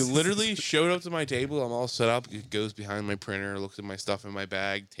pockets. Dude, literally showed up to my table. I'm all set up. It goes behind my printer, looks at my stuff in my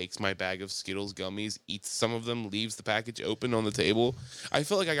bag, takes my bag of Skittles gummies, eats some of them, leaves the package open on the table. I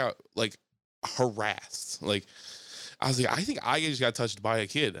felt like I got like harassed. Like I was like, I think I just got touched by a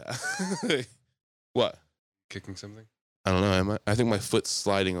kid. What? Kicking something? I don't know. I think my foot's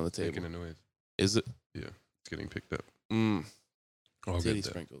sliding on the table. Making a noise. Is it? Yeah, it's getting picked up. All titty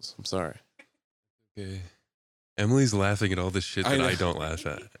sprinkles. I'm sorry. Okay. Emily's laughing at all this shit that I don't laugh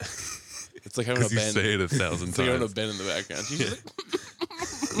at. It's like having a Ben. You say it 1,000 times. It's like having a Ben in the background. She's just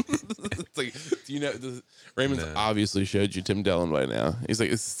like, it's like, do you know? Raymond's obviously showed you Tim Dillon by now. He's like,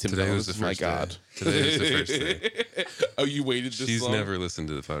 this is Tim Dillon. Was the my God. day. Today was the first day. Oh, you waited this She's long? never listened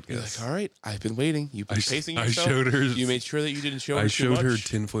to the podcast. You're like, all right, I've been waiting. You've been pacing yourself. I showed her. You made sure that you didn't show her I too showed much. her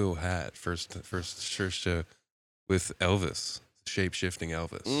tinfoil hat first church show with Elvis, shape-shifting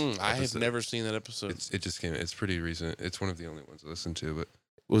Elvis. I have never seen that episode. It just came. It's pretty recent. It's one of the only ones I listened to. But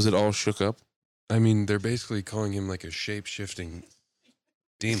was it all shook up? I mean, they're basically calling him like a shape-shifting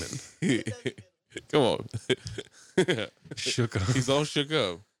demon. Come on. Shook up. He's all shook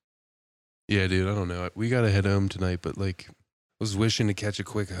up. Yeah, dude, I don't know. We got to head home tonight, but like, I was wishing to catch a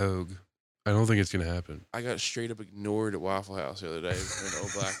quick hogue. I don't think it's going to happen. I got straight up ignored at Waffle House the other day from an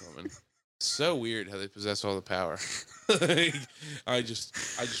old black woman. So weird how they possess all the power. Like, I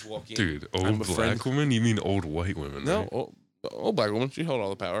just walk in. Dude, old black woman? You mean old white women? No, right? old black woman. She held all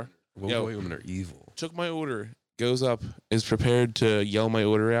the power. Old white women are evil. Took my order, goes up, is prepared to yell my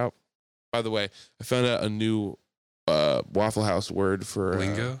order out. By the way, I found out a new Waffle House word for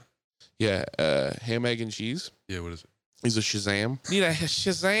lingo. Ham, egg, and cheese. Yeah, what is it? He's a Shazam. Need a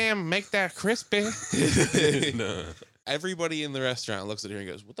Shazam, make that crispy. No. Everybody in the restaurant looks at her and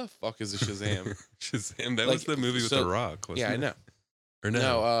goes, "What the fuck is a Shazam?" Shazam. That was the movie with The Rock. Wasn't it? I know. Or no?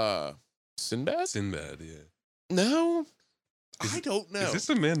 No, Sinbad. Sinbad. Yeah. No, I don't know. Is this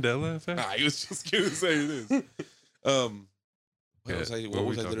a Mandela effect? I was just gonna say it is. What was I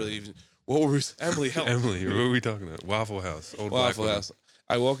literally even? What was Emily? Help. Emily, what were we talking about? Waffle House. Old Waffle black House.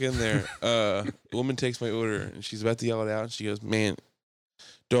 I walk in there. The woman takes my order and she's about to yell it out. And she goes, "Man,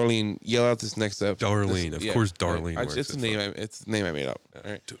 Darlene, yell out this next up." Darlene, of course, Darlene. It's the name. It's the name I made up.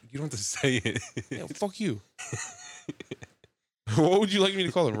 All right, you don't have to say it. Yeah, fuck you. What would you like me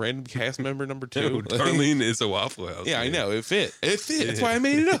to call him? Random cast member number 2? No, Darlene is a Waffle House. Yeah, man. I know. It fit. That's why I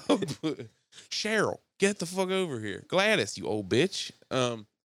made it up. Cheryl, get the fuck over here. Gladys, you old bitch.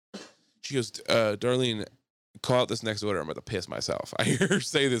 She goes, Darlene, call out this next order. I'm about to piss myself. I hear her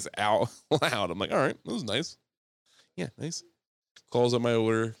say this out loud. I'm like, all right, that was nice. Yeah, nice. Calls out my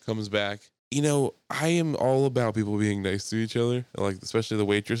order, comes back. You know, I am all about people being nice to each other, like especially the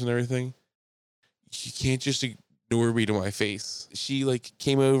waitress and everything. You can't just ignore me to my face. She like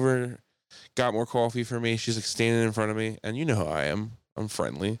came over, got more coffee for me. She's like standing in front of me, and you know how I am. I'm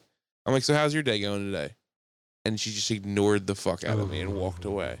friendly. I'm like, so how's your day going today? And she just ignored the fuck out of me and walked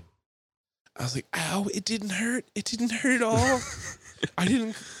away. I was like, ow, it didn't hurt. It didn't hurt at all. I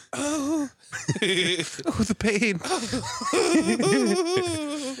didn't. Oh. The pain.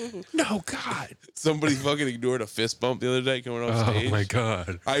 No, God. Somebody fucking ignored a fist bump the other day coming off stage. Oh, my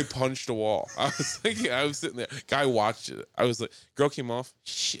God. I punched a wall. I was sitting there. Guy watched it. I was like, girl came off.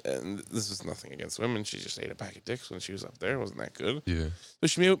 And this is nothing against women. She just ate a pack of dicks when she was up there. It wasn't that good. Yeah.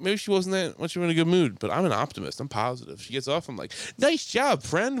 So maybe she wasn't that much in a good mood, but I'm an optimist. I'm positive. She gets off. I'm like, nice job,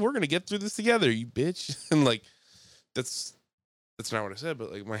 friend. We're going to get through this together, you bitch. And like, that's not what I said,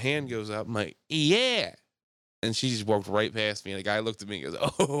 but like my hand goes up. I'm like, yeah. And she just walked right past me. And the guy looked at me and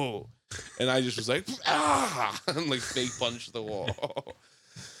goes, oh. And I just was like, ah. And like fake punched the wall.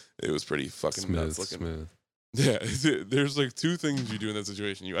 It was pretty fucking nuts looking. Smooth. Yeah. There's like 2 things you do in that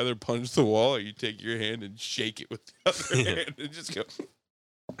situation. You either punch the wall or you take your hand and shake it with the other hand and just go,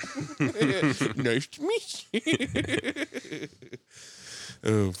 nice to meet you.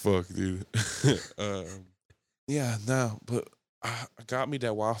 Oh, fuck, dude. Yeah, no, but I got me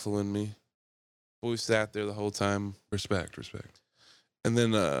that waffle in me. We sat there the whole time. Respect. And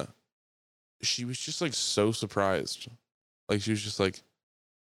then she was just like so surprised. Like she was just like,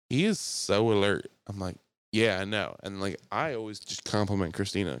 he is so alert. I'm like, yeah, I know. And like I always just compliment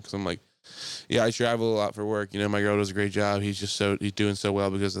Christina because I'm like, yeah, I travel a lot for work. You know, my girl does a great job. He's doing so well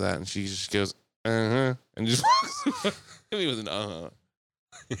because of that. And she just goes, and just walks away. It was an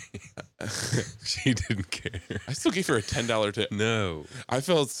She didn't care. I still gave her a $10 tip. No. I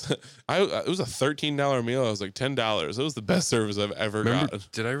felt it was a $13 meal. I was like $10. It was the best service I've ever gotten.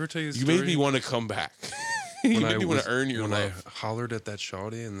 Did I ever tell you the You story? made me want to come back. You made me want to earn your when love. I hollered at that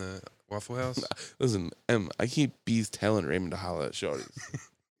shawty in the Waffle House? Listen, I keep telling Raymond to holler at shorties.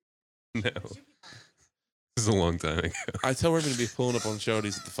 No. This is a long time ago. I tell Raymond to be pulling up on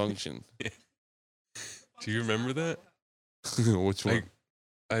shorties at the function. Yeah. Do you remember that? Which one?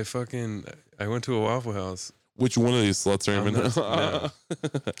 I went to a Waffle House. Which one of these sluts are in? No.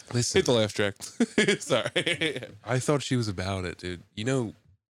 Listen. Hit the laugh track. Sorry. I thought she was about it, dude. You know,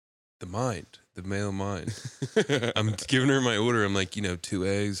 the male mind. I'm giving her my order. I'm like, 2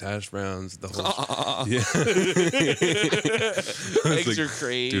 eggs, hash browns, the whole. Yeah. Eggs are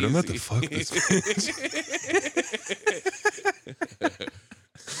crazy. Dude, I'm about to fuck this bitch.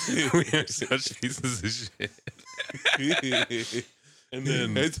 We are such pieces of shit. And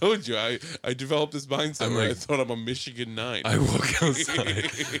then I told you, I developed this mindset where I thought I'm a Michigan 9. I walk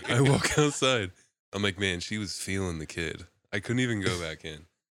outside. I'm like, man, she was feeling the kid. I couldn't even go back in.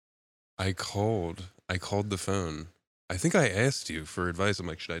 I called the phone. I think I asked you for advice. I'm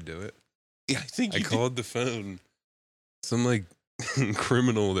like, should I do it? Yeah, I think I called the phone. Some like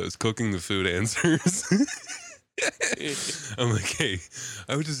criminal that was cooking the food answers. I'm like, hey,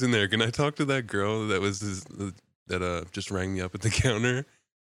 I was just in there. Can I talk to that girl that was that just rang me up at the counter?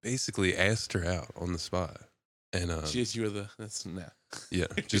 Basically asked her out on the spot. And you were that's nah. Yeah,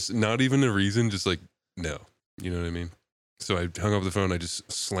 just not even a reason, just like no. You know what I mean? So I hung up the phone, I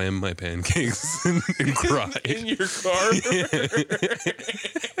just slammed my pancakes and cried. In your car? Yeah.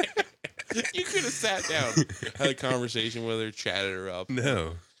 You could have sat down, had a conversation with her, chatted her up.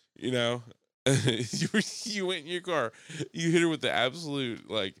 No. You went in your car. You hit her with the absolute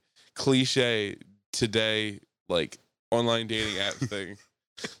like cliche today like online dating app thing.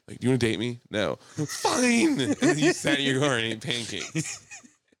 Like, do you want to date me? No. Fine. And then you sat in your car and ate pancakes.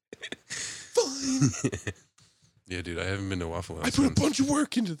 Fine. Yeah, dude, I haven't been to Waffle House. I put a bunch of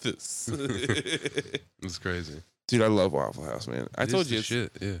work into this. It's crazy. Dude, I love Waffle House, man. I told you.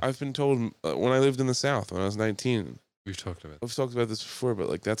 Shit, yeah. I've been told when I lived in the South when I was 19. We've talked about this before, but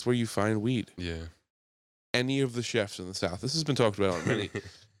like that's where you find weed. Yeah. Any of the chefs in the South. This has been talked about on many.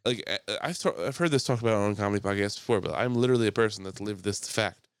 Like I've heard this talked about on comedy podcasts before, but I'm literally a person that's lived this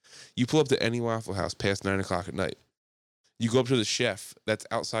fact. You pull up to any Waffle House past 9 o'clock at night. You go up to the chef that's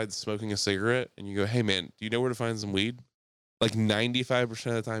outside smoking a cigarette, and you go, "Hey man, do you know where to find some weed?" Like 95%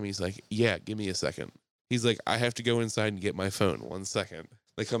 of the time, he's like, "Yeah, give me a second." He's like, "I have to go inside and get my phone. 1 second."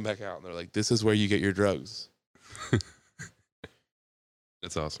 They come back out and they're like, "This is where you get your drugs."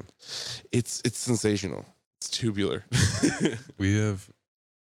 That's awesome. It's sensational. It's tubular. We have.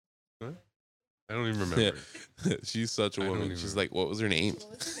 What? I don't even remember. Yeah. She's such a woman. She's like, what was her name?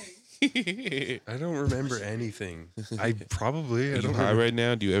 I don't remember anything. I probably. Are you high right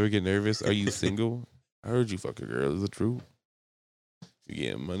now? Do you ever get nervous? Are you single? I heard you fuck a girl. Is it true? You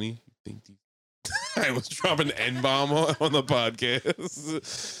getting money? You think I was dropping an N-bomb on the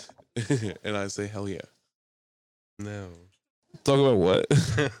podcast. And I say, hell yeah. No. Talk about what?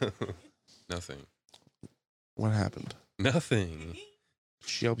 Nothing. What happened? Nothing.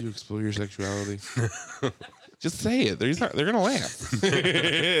 She help you explore your sexuality? Just say it. They're gonna laugh.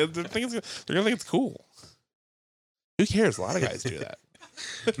 They're gonna think it's cool. Who cares? A lot of guys do that.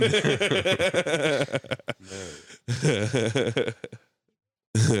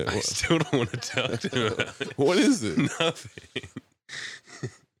 No. I still don't want to talk to him about it. What is it? Nothing.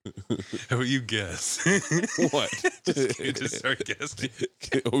 How about you guess? What? just start guessing.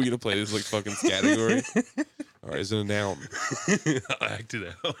 Oh, we gonna play this like fucking category? All right, is it a noun? I'll act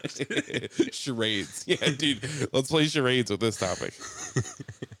it out. Charades. Yeah, dude. Let's play charades with this topic.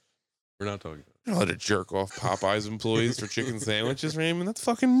 We're not talking about You're not allowed to jerk off Popeye's employees for chicken sandwiches, Raymond. That's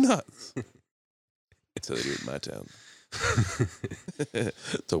fucking nuts. That's how they do it in my town.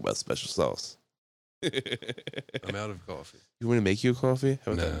 Talk about special sauce. I'm out of coffee. You want to make you a coffee?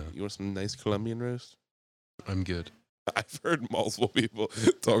 How about No. that? You want some nice Colombian roast? I'm good. I've heard multiple people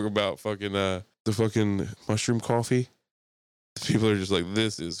talk about fucking the fucking mushroom coffee. People are just like,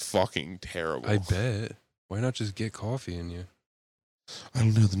 this is fucking terrible. I bet. Why not just get coffee in you? I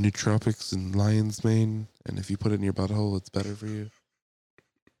don't know, the nootropics and lion's mane, and if you put it in your butthole, it's better for you.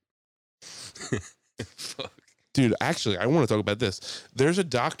 Fuck. Dude, actually, I want to talk about this. There's a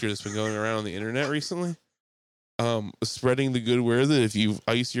doctor that's been going around on the internet recently, spreading the good word that if you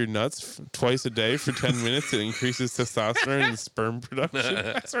ice your nuts twice a day for 10 minutes, it increases testosterone and sperm production.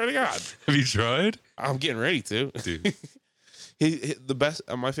 I swear to God. Have you tried? I'm getting ready to. Dude. The best,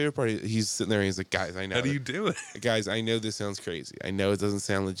 my favorite part, he's sitting there and he's like, guys, I know. How do you do it? Guys, I know this sounds crazy. I know it doesn't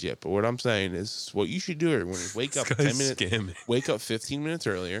sound legit, but what I'm saying is what you should do when you wake up 10 minutes, scamming. wake up 15 minutes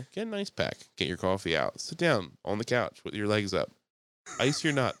earlier, get a nice pack, get your coffee out, sit down on the couch with your legs up, ice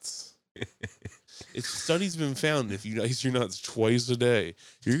your nuts. Studies been found if you ice your nuts twice a day,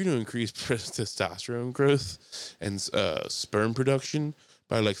 you're going to increase testosterone growth and sperm production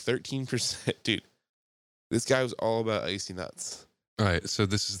by like 13%. Dude, this guy was all about icy nuts. All right, so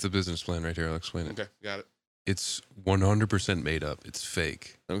this is the business plan right here. I'll explain it. Okay, got it. It's 100% made up. It's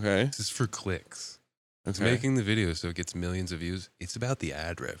fake. Okay. This is for clicks. It's making the video so it gets millions of views. It's about the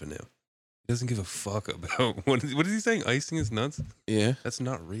ad revenue. He doesn't give a fuck about what is he saying? Icing his nuts? Yeah. That's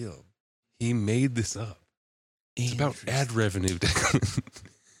not real. He made this up. It's about ad revenue.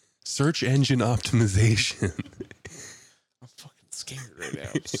 Search engine optimization. I'm fucking scared right now.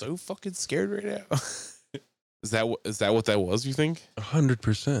 I'm so fucking scared right now. Is that what that was, you think?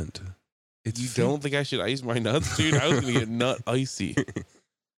 100%. You don't think I should ice my nuts, dude? I was gonna get nut icy.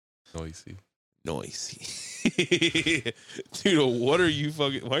 Noisy. Dude, what are you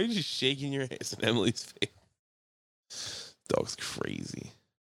fucking... Why are you just shaking your ass in Emily's face? Dog's crazy.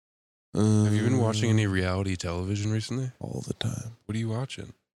 Have you been watching any reality television recently? All the time. What are you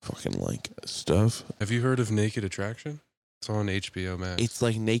watching? Fucking like stuff. Have you heard of Naked Attraction? It's on HBO Max. It's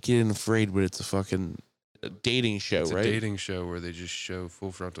like Naked and Afraid, but it's a fucking dating show, it's right? It's a dating show where they just show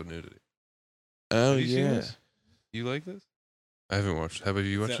full frontal nudity. Oh, Have you seen yeah. this? You like this? I haven't watched. How about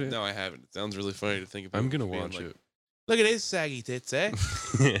you watched it? No, I haven't. It sounds really funny to think about. I'm gonna watch it. Look at his saggy tits, eh?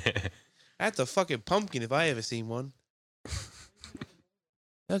 That's a fucking pumpkin if I ever seen one.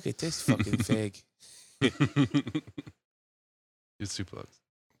 Look at this fucking fig. It's 2 plugs.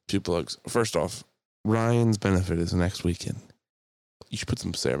 2 plugs. First off, Ryan's benefit is next weekend. You should put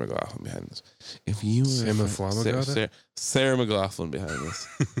some Sarah McLaughlin behind this. If you were Sarah McLaughlin behind this.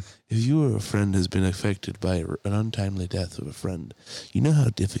 If you or a friend has been affected by an untimely death of a friend, you know how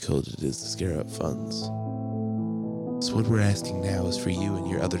difficult it is to scare up funds. So what we're asking now is for you and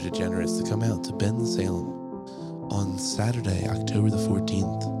your other degenerates to come out to Bend, Salem on Saturday, October the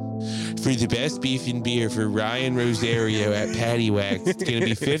 14th. For the best beef and beer for Ryan Rosario at Patty Wax. It's going to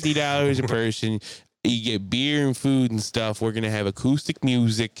be $50 a person. You get beer and food and stuff. We're going to have acoustic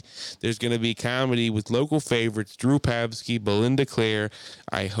music. There's going to be comedy with local favorites, Drew Pavsky, Belinda Clare.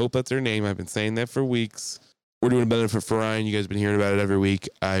 I hope that's her name. I've been saying that for weeks. We're doing a benefit for Ryan. You guys have been hearing about it every week.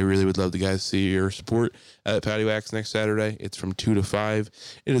 I really would love to guys see your support at Patty Wax next Saturday. It's from 2 to 5.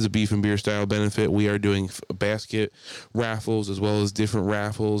 It is a beef and beer style benefit. We are doing basket raffles as well as different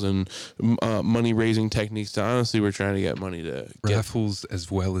raffles and money raising techniques. Honestly, we're trying to get money to raffles as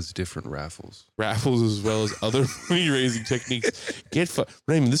well as different raffles. Raffles as well as other money raising techniques.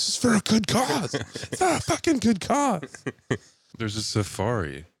 Raymond, this is for a good cause. It's not a fucking good cause. There's a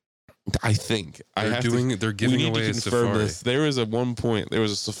safari. I think they're giving away a safari. This. There was at one point there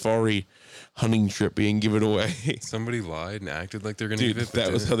was a safari hunting trip being given away. Somebody lied and acted like they're gonna give it.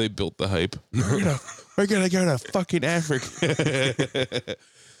 That was how they built the hype. We're gonna go to fucking Africa.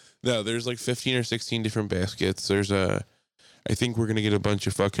 No, there's like 15 or 16 different baskets. I think we're gonna get a bunch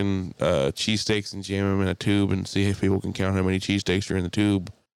of fucking cheesesteaks and jam them in a tube and see if people can count how many cheesesteaks are in the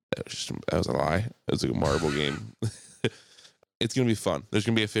tube. That was a lie. It was like a marble game. It's going to be fun. There's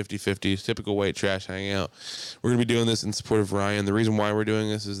going to be a 50-50, typical white trash hangout. We're going to be doing this in support of Ryan. The reason why we're doing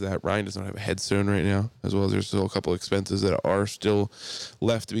this is that Ryan does not have a headstone right now, as well as there's still a couple expenses that are still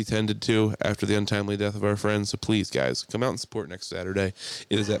left to be tended to after the untimely death of our friend. So please, guys, come out and support next Saturday.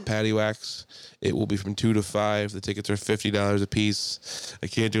 It is at Patty Wax. It will be from 2 to 5. The tickets are $50 a piece. I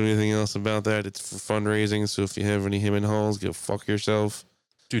can't do anything else about that. It's for fundraising, so if you have any him and hauls, go fuck yourself.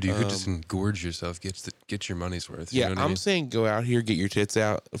 Dude, you could just engorge yourself, get your money's worth. Yeah, I'm saying go out here, get your tits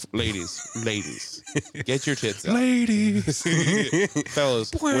out. Ladies, get your tits out. Ladies. Fellas,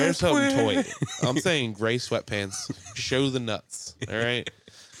 wear something toy. I'm saying gray sweatpants. Show the nuts, all right?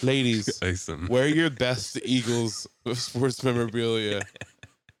 Ladies, wear your best Eagles sports memorabilia.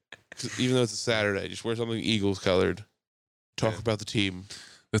 Even though it's a Saturday, just wear something Eagles colored. Talk about the team.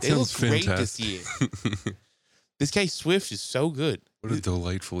 That sounds fantastic. Great this year. This guy Swift is so good. What a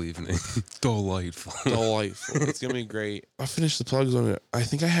delightful evening. Delightful. It's going to be great. I'll finish the plugs on it. I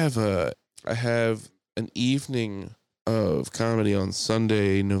think I have an evening of comedy on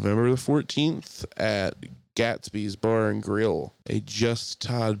Sunday, November the 14th at Gatsby's Bar and Grill, a Just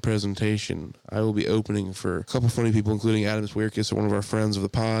Todd presentation. I will be opening for a couple funny people, including Adam Swierkis, one of our friends of the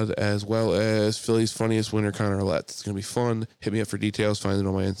pod, as well as Philly's funniest winner, Connor Letts. It's going to be fun. Hit me up for details. Find it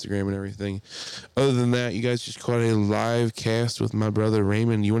on my Instagram and everything. Other than that, you guys just caught a live cast with my brother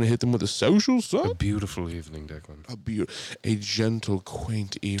Raymond. You want to hit them with a social sub? A beautiful evening, Declan. A gentle,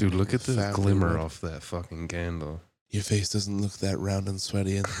 quaint evening. Dude, look at the glimmer off that fucking candle. Your face doesn't look that round and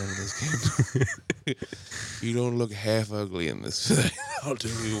sweaty in front of this candle. You don't look half ugly in this. I'll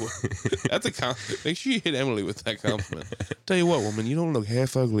tell you what. That's a compliment. Make sure you hit Emily with that compliment. Tell you what, woman, you don't look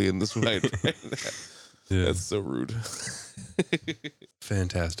half ugly in this light. Yeah. That's so rude.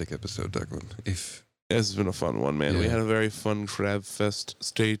 Fantastic episode, Declan. This has been a fun one, man. Yeah. We had a very fun Crab Fest.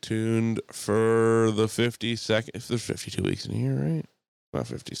 Stay tuned for the 52nd. If there's 52 weeks in a year, right? Not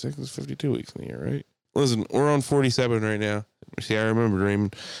 56, there's 52 weeks in a year, right? Listen, we're on 47 right now. See, I remember,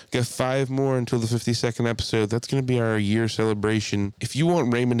 Raymond. Got 5 more until the 52nd episode. That's going to be our year celebration. If you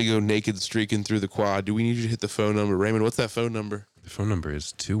want Raymond to go naked streaking through the quad, do we need you to hit the phone number? Raymond, what's that phone number? The phone number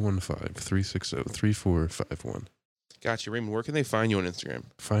is 215-360-3451. Gotcha, Raymond. Where can they find you on Instagram?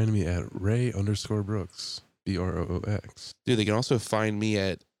 Find me at Ray_Brooks, BROOX. Dude, they can also find me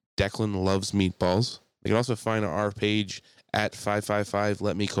at Declan Loves Meatballs. They can also find our page at 555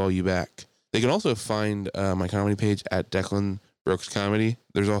 Let Me Call You Back. They can also find my comedy page at Declan Brooks Comedy.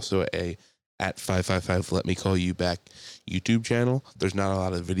 There's also a at 555 Let Me Call You Back YouTube channel. There's not a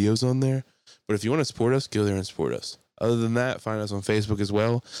lot of videos on there, but if you want to support us, go there and support us. Other than that, find us on Facebook as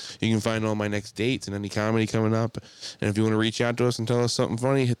well. You can find all my next dates and any comedy coming up. And if you want to reach out to us and tell us something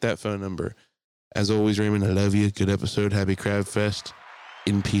funny, hit that phone number. As always, Raymond, I love you. Good episode. Happy Crab Fest.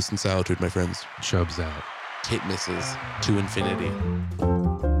 In peace and solitude, my friends. Chubbs out. Hit misses to infinity.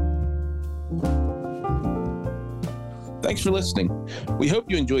 Thanks for listening. We hope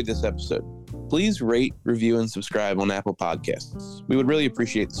you enjoyed this episode. Please rate, review, and subscribe on Apple Podcasts. We would really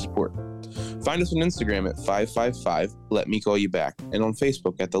appreciate the support. Find us on Instagram at 555 Let Me Call You Back and on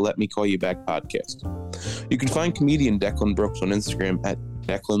Facebook at the Let Me Call You Back podcast. You can find comedian Declan Brooks on Instagram at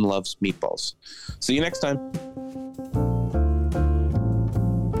Declan Loves Meatballs. See you next time.